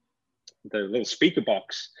little speaker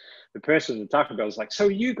box, the person in the Taco Bell was like, so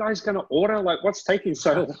you guys going to order? Like, what's taking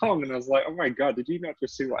so long? And I was like, oh my God, did you not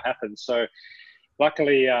just see what happened? So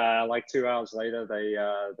luckily, 2 hours later,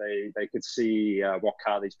 they could see what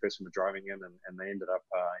car these person were driving in, and they ended up,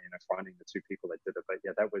 finding the two people that did it. But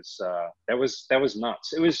yeah, that was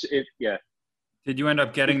nuts. Yeah. Did you end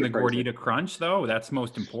up getting the Gordita Crunch though? That's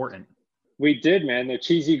most important. We did, man. The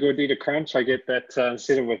cheesy Gordita Crunch. I get that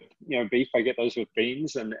instead of with beef, I get those with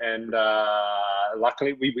beans, and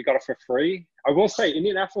luckily we got it for free. I will say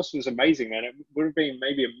Indianapolis was amazing, man. It would have been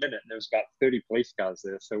maybe a minute, and there was about 30 police cars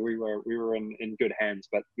there, so we were in good hands.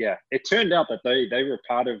 But yeah, it turned out that they were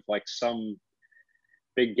part of some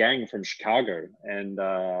big gang from Chicago, and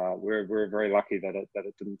we're very lucky that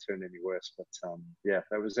it didn't turn any worse. But yeah,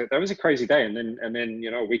 that was a crazy day, and then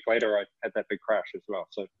a week later I had that big crash as well.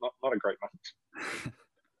 So not a great month.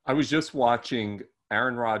 I was just watching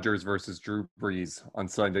Aaron Rodgers versus Drew Brees on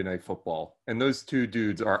Sunday Night Football, and those two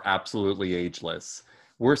dudes are absolutely ageless.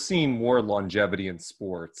 We're seeing more longevity in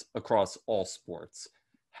sports across all sports.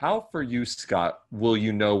 How, for you, Scott, will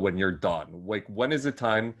you know when you're done? Like, when is it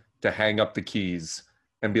time to hang up the keys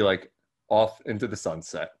and be like, off into the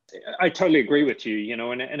sunset? I totally agree with you,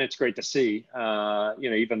 and it's great to see,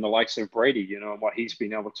 even the likes of Brady, and what he's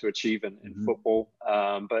been able to achieve in football.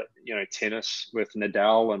 But, tennis with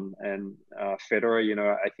Nadal and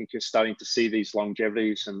Federer, I think you're starting to see these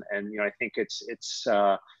longevities, and I think it's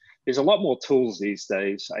there's a lot more tools these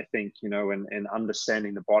days, I think, and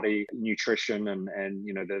understanding the body, nutrition, and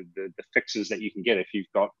the fixes that you can get if you've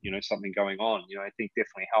got, something going on, I think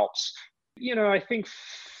definitely helps. I think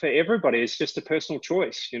for everybody, it's just a personal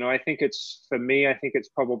choice. I think for me, I think it's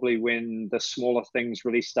probably when the smaller things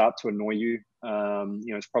really start to annoy you.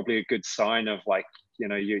 It's probably a good sign of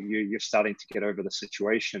you're starting to get over the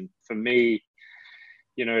situation. For me,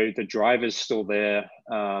 the drive is still there.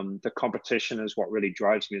 The competition is what really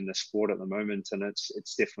drives me in the sport at the moment. And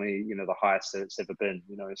it's definitely, the highest that it's ever been,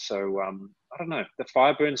 so I don't know, the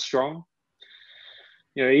fire burns strong.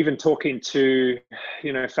 Even talking to,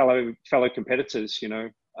 fellow competitors,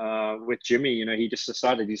 with Jimmy, he just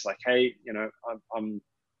decided, he's like, hey,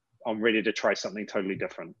 I'm ready to try something totally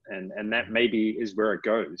different. And that maybe is where it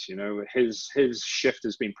goes. His shift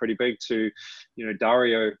has been pretty big to,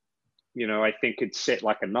 Dario I think it's set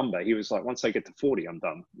like a number. He was like, once I get to 40, I'm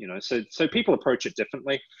done. So people approach it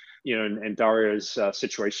differently. And Dario's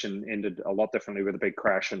situation ended a lot differently with a big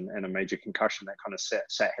crash and a major concussion that kind of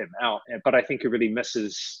sat him out. But I think he really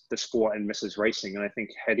misses the sport and misses racing. And I think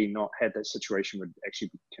had he not had that situation, would actually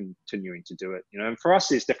be continuing to do it. And for us,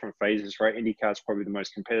 there's different phases, right? IndyCar is probably the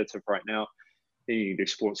most competitive right now. Then you can do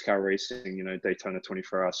sports car racing, Daytona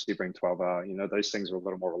 24 hour, Sebring 12 hour, those things are a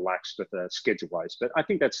little more relaxed with schedule wise. But I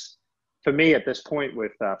think that's, for me at this point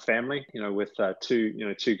with family, with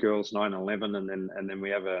two girls, 9 and 11, and then we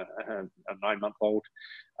have a 9-month-old,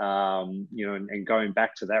 and going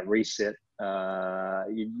back to that reset,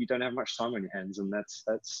 you don't have much time on your hands, and that's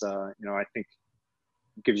I think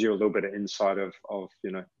gives you a little bit of insight of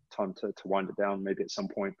time to wind it down maybe at some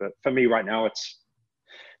point. But for me right now, it's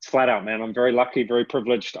flat out, man. I'm very lucky, very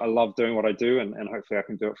privileged. I love doing what I do, and hopefully I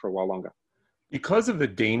can do it for a while longer. Because of the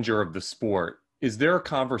danger of the sport, is there a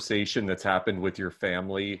conversation that's happened with your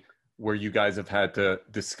family where you guys have had to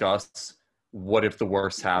discuss what if the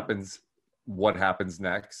worst happens, what happens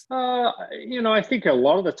next? I think a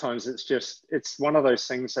lot of the times it's one of those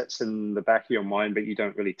things that's in the back of your mind, but you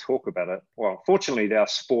don't really talk about it. Well, fortunately, our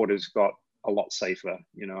sport has got a lot safer.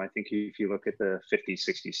 I think if you look at the 50s,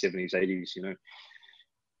 60s, 70s, 80s,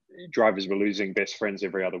 drivers were losing best friends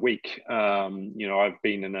every other week. I've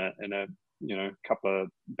been in a couple of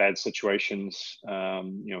bad situations,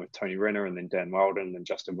 with Tony Renner and then Dan Wildon and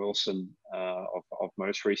Justin Wilson of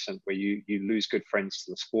most recent, where you lose good friends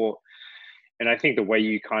to the sport. And I think the way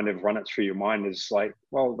you kind of run it through your mind is like,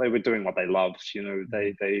 well, they were doing what they loved.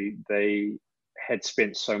 They had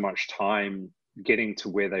spent so much time getting to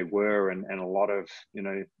where they were, and a lot of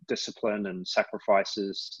discipline and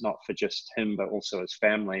sacrifices, not for just him but also his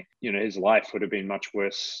family. His life would have been much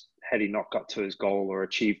worse had he not got to his goal or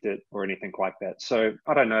achieved it or anything like that. So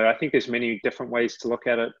I don't know. I think there's many different ways to look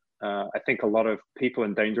at it. I think a lot of people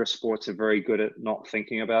in dangerous sports are very good at not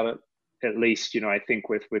thinking about it. At least, I think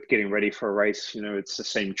with getting ready for a race, it's the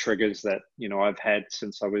same triggers that, I've had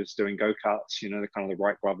since I was doing go-karts, the kind of the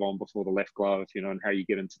right glove on before the left glove, and how you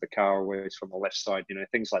get into the car, where it's from the left side,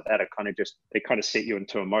 things like that are they kind of set you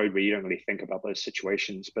into a mode where you don't really think about those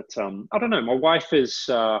situations. But I don't know. My wife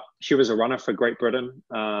she was a runner for Great Britain.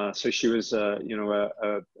 So she was,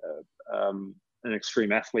 an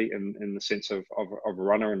extreme athlete in the sense of a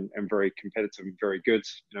runner, and very competitive and very good,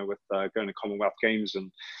 with going to Commonwealth Games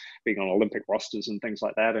and being on Olympic rosters and things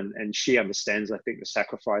like that. And she understands, I think, the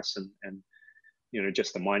sacrifice and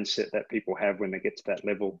just the mindset that people have when they get to that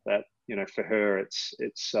level, that, for her, it's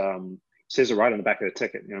says it right on the back of the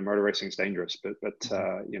ticket, motor racing is dangerous. But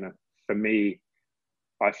for me,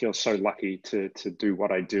 I feel so lucky to do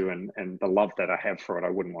what I do, and the love that I have for it, I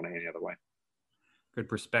wouldn't want it any other way. Good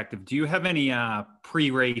perspective. Do you have any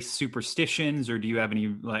pre-race superstitions, or do you have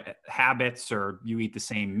any habits, or you eat the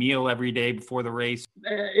same meal every day before the race?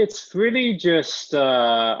 It's really just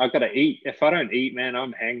I've got to eat. If I don't eat, man,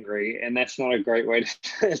 I'm hangry, and that's not a great way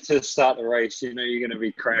to start the race. You're going to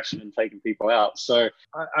be crashing and taking people out. So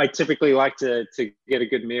I typically like to get a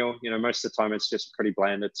good meal. Most of the time it's just pretty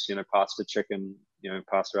bland. It's pasta, chicken,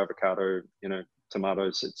 pasta, avocado,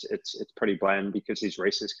 tomatoes. It's pretty bland because these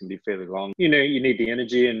races can be fairly long. You need the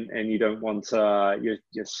energy, and you don't want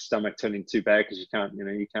your stomach turning too bad because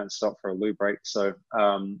you can't stop for a loo break. So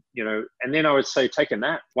and then I would say take a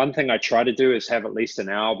nap. One thing I try to do is have at least an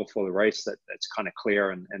hour before the race that's kind of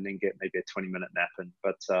clear, and then get maybe a 20-minute nap in.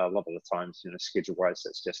 But a lot of the times, schedule wise,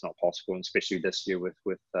 that's just not possible, and especially this year with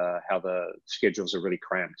how the schedules are really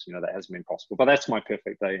cramped. That hasn't been possible. But that's my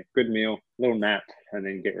perfect day: good meal, little nap, and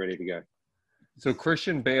then get ready to go. So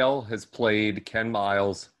Christian Bale has played Ken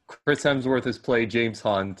Miles. Chris Hemsworth has played James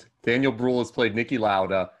Hunt. Daniel Bruhl has played Niki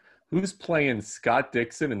Lauda. Who's playing Scott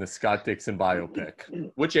Dixon in the Scott Dixon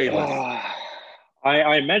biopic? Which A-list?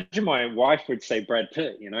 I imagine my wife would say Brad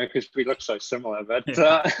Pitt, because we look so similar. But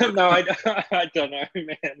no, I don't know,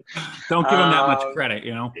 man. Don't give him that much credit,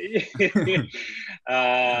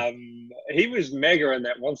 He was mega in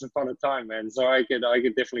that Once Upon a Time, man. So I could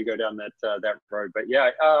definitely go down that road. But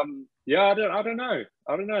yeah, I don't know.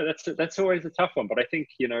 That's always a tough one. But I think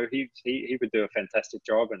he would do a fantastic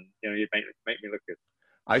job, and he'd make me look good.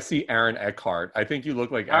 I see Aaron Eckhart. I think you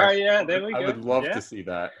look like Aaron. Oh yeah, there we go. I would love to see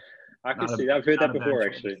that. I can see that. I've heard that before,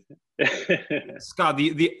 actually. Scott,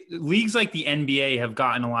 the leagues like the NBA have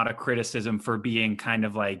gotten a lot of criticism for being kind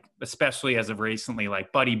of like, especially as of recently,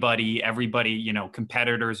 like buddy. Everybody,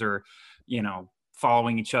 competitors are,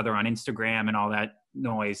 following each other on Instagram and all that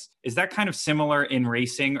noise. Is that kind of similar in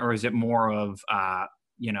racing, or is it more of,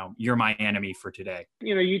 you're my enemy for today?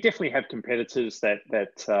 You definitely have competitors that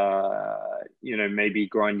maybe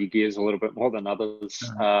grind your gears a little bit more than others,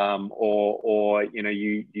 or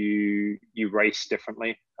you race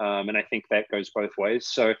differently, and I think that goes both ways.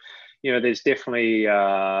 So there's definitely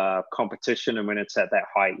competition, and when it's at that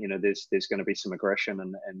height, there's going to be some aggression,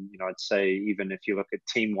 and I'd say even if you look at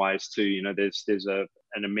team wise too, there's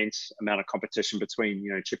an immense amount of competition between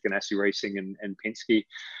Chip Ganassi Racing and Penske,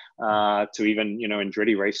 to even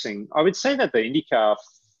Andretti Racing. I would say that the IndyCar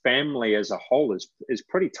family as a whole is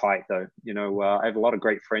pretty tight though. I have a lot of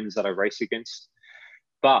great friends that I race against.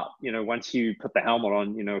 But, once you put the helmet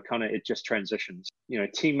on, it just transitions.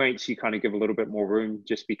 Teammates, you kind of give a little bit more room,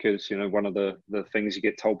 just because, one of the things you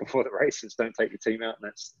get told before the race is don't take your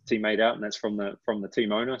teammate out, and that's from the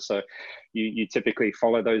team owner. So you typically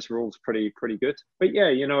follow those rules pretty good. But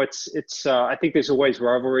yeah, it's I think there's always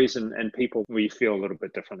rivalries and people we feel a little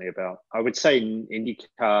bit differently about. I would say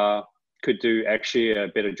IndyCar could do actually a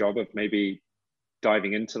better job of maybe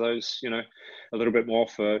diving into those, a little bit more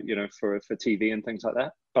for TV and things like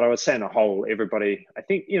that. But I would say on a whole, everybody, I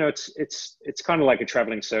think, it's kind of like a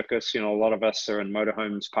traveling circus. A lot of us are in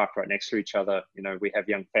motorhomes parked right next to each other. We have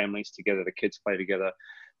young families together, the kids play together.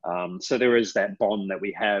 So there is that bond that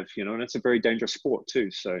we have, and it's a very dangerous sport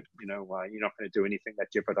too. So, you're not going to do anything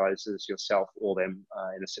that jeopardizes yourself or them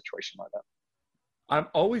in a situation like that. I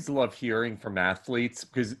always love hearing from athletes,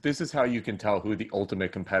 because this is how you can tell who the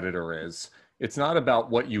ultimate competitor is. It's not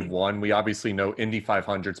about what you won. We obviously know Indy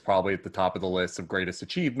 500 is probably at the top of the list of greatest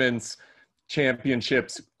achievements,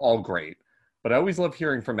 championships, all great. But I always love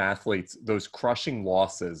hearing from athletes those crushing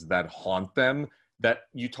losses that haunt them, that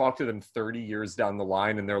you talk to them 30 years down the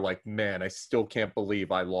line and they're like, man, I still can't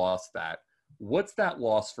believe I lost that. What's that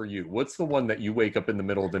loss for you? What's the one that you wake up in the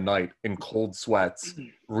middle of the night in cold sweats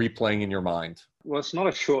replaying in your mind? Well, it's not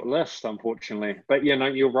a short list, unfortunately. But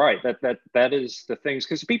you're right. That is the things,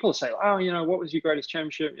 because people say, oh, what was your greatest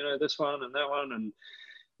championship? This one and that one,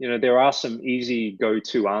 and there are some easy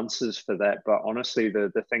go-to answers for that. But honestly,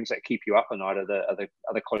 the things that keep you up at night are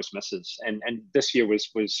the close misses. And this year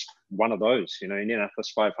was one of those.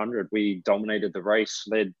 Indianapolis 500, we dominated the race,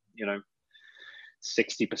 led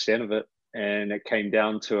 60% of it. And it came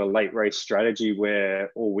down to a late race strategy where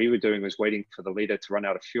all we were doing was waiting for the leader to run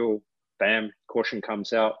out of fuel. Bam, caution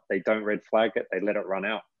comes out. They don't red flag it. They let it run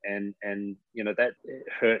out. And that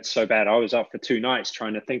hurt so bad. I was up for 2 nights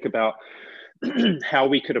trying to think about how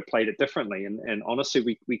we could have played it differently. And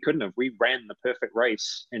honestly, we couldn't have. We ran the perfect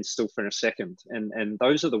race and still finished second. And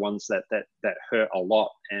those are the ones that hurt a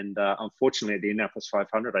lot. And unfortunately, at the Indianapolis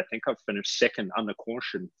 500, I think I've finished second under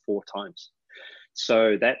caution 4 times.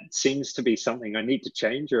 So that seems to be something I need to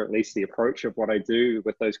change, or at least the approach of what I do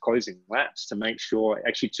with those closing laps, to make sure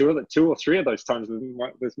actually 2 or 3 of those times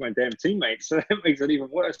with my damn teammates. So it makes it even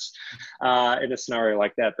worse in a scenario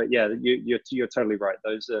like that. But yeah, you're totally right.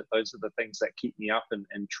 Those are the things that keep me up and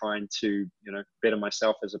trying to better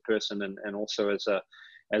myself as a person and also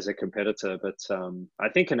as a competitor. But I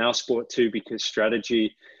think in our sport too, because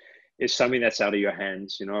strategy is something that's out of your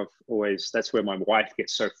hands. That's where my wife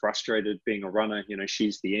gets so frustrated being a runner.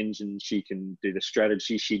 She's the engine, she can do the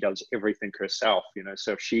strategy, she does everything herself,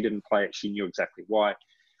 so if she didn't play it, she knew exactly why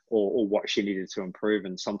or what she needed to improve.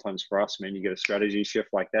 And sometimes for us, man, you get a strategy shift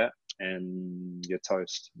like that and you're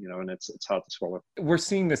toast, and it's hard to swallow. We're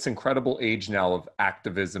seeing this incredible age now of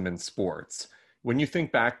activism in sports. When you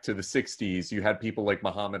think back to the 60s, you had people like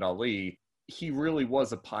Muhammad Ali. He really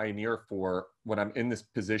was a pioneer for, when I'm in this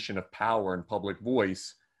position of power and public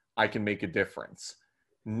voice, I can make a difference.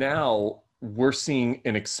 Now we're seeing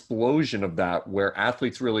an explosion of that, where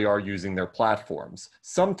athletes really are using their platforms.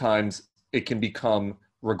 Sometimes it can become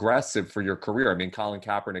regressive for your career. I mean, Colin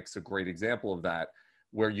Kaepernick's a great example of that,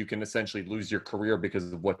 where you can essentially lose your career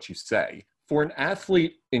because of what you say. For an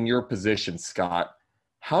athlete in your position, Scott,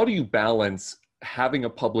 how do you balance having a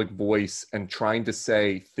public voice and trying to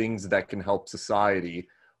say things that can help society,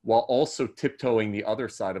 while also tiptoeing the other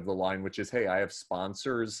side of the line, which is, hey, I have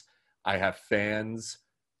sponsors, I have fans,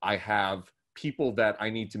 I have people that I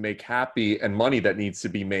need to make happy and money that needs to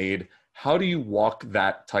be made? How do you walk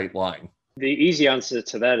that tight line? The easy answer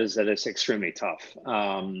to that is that it's extremely tough.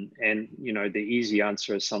 And, the easy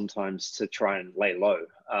answer is sometimes to try and lay low,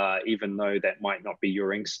 even though that might not be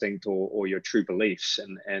your instinct or your true beliefs.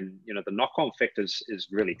 And the knock-on effect is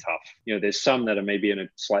really tough. There's some that are maybe in a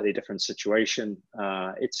slightly different situation.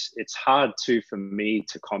 It's hard for me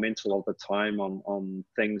to comment a lot of the time on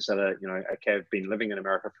things that are, okay, I've been living in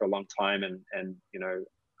America for a long time and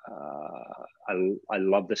I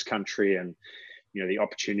love this country and, the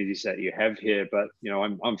opportunities that you have here. But,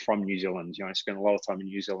 I'm from New Zealand. I spent a lot of time in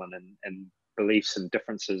New Zealand and beliefs and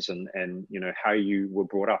differences and you know how you were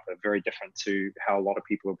brought up are very different to how a lot of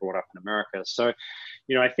people are brought up in America. So,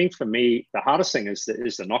 you know, I think for me the hardest thing is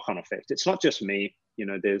the knock-on effect. It's not just me. You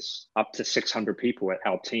know, there's up to 600 people at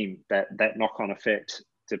our team that knock-on effect,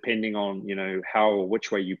 depending on, you know, how or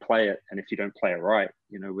which way you play it, and if you don't play it right,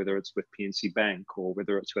 you know, whether it's with PNC Bank or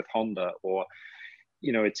whether it's with Honda, or,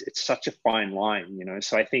 you know, it's such a fine line, you know.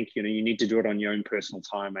 So I think, you know, you need to do it on your own personal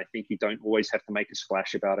time. I think you don't always have to make a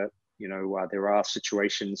splash about it. You know, there are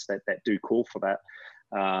situations that do call for that.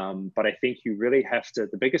 But I think you really have to,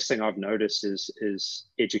 the biggest thing I've noticed is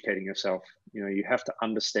educating yourself. You know, you have to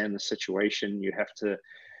understand the situation. You have to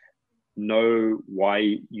know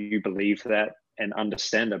why you believe that and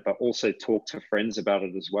understand it, but also talk to friends about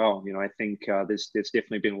it as well. You know, I think there's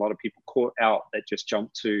definitely been a lot of people caught out that just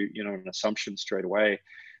jump to, you know, an assumption straight away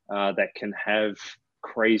that can have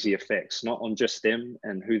crazy effects, not on just them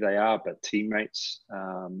and who they are, but teammates,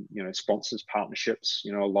 you know, sponsors, partnerships,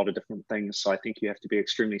 you know, a lot of different things. So I think you have to be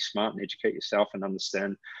extremely smart and educate yourself and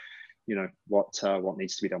understand, you know, what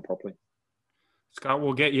needs to be done properly. Scott,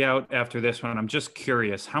 we'll get you out after this one. I'm just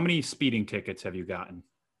curious, how many speeding tickets have you gotten?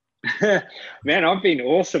 Man, I've been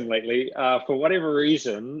awesome lately. For whatever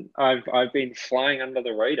reason, I've been flying under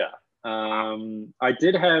the radar. I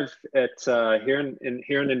did have here in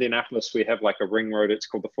Indianapolis, we have like a ring road. It's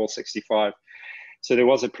called the 465. So there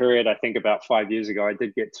was a period, I think about 5 years ago, I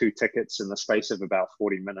did get 2 tickets in the space of about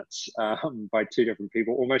 40 minutes by 2 different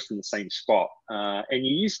people, almost in the same spot. And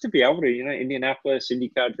you used to be able to, you know, Indianapolis,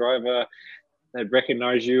 IndyCar driver, they'd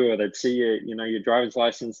recognize you, or they'd see your, you know, your driver's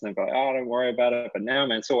license, and they'd go, "Oh, don't worry about it." But now,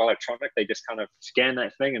 man, it's all electronic. They just kind of scan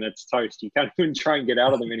that thing, and it's toast. You can't even try and get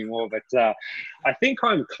out of them anymore. But I think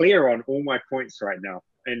I'm clear on all my points right now.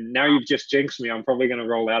 And now you've just jinxed me. I'm probably going to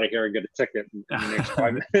roll out of here and get a ticket in the next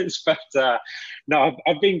 5 minutes. But no,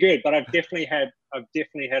 I've been good. But I've definitely had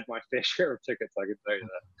my fair share of tickets. I can tell you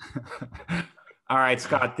that. All right,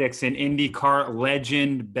 Scott Dixon, IndyCar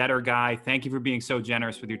legend, better guy. Thank you for being so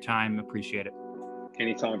generous with your time. Appreciate it.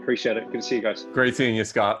 Anytime. Appreciate it. Good to see you guys. Great seeing you,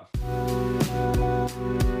 Scott.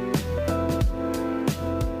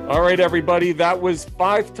 All right, everybody. That was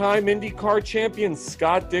 5-time IndyCar champion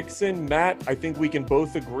Scott Dixon. Matt, I think we can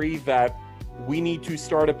both agree that we need to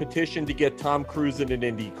start a petition to get Tom Cruise in an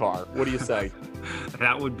IndyCar. What do you say?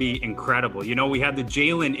 That would be incredible. You know, we had the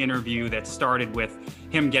Jalen interview that started with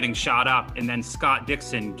him getting shot up, and then Scott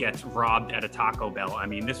Dixon gets robbed at a Taco Bell. I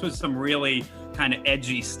mean, this was some really kind of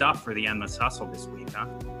edgy stuff for the Endless Hustle this week, huh?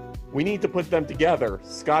 We need to put them together.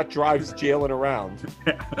 Scott drives Jalen around.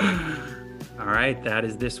 All right, that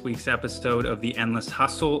is this week's episode of the Endless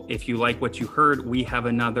Hustle. If you like what you heard, we have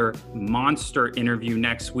another monster interview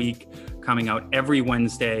next week coming out every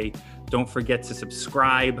Wednesday. Don't forget to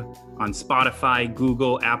subscribe on Spotify,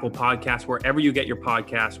 Google, Apple Podcasts, wherever you get your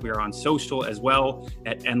podcasts. We are on social as well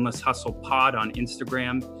at Endless Hustle Pod on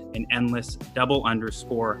Instagram and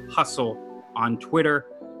Endless_Hustle on Twitter.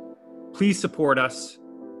 Please support us.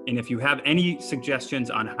 And if you have any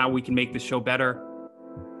suggestions on how we can make the show better,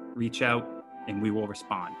 reach out and we will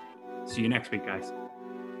respond. See you next week, guys.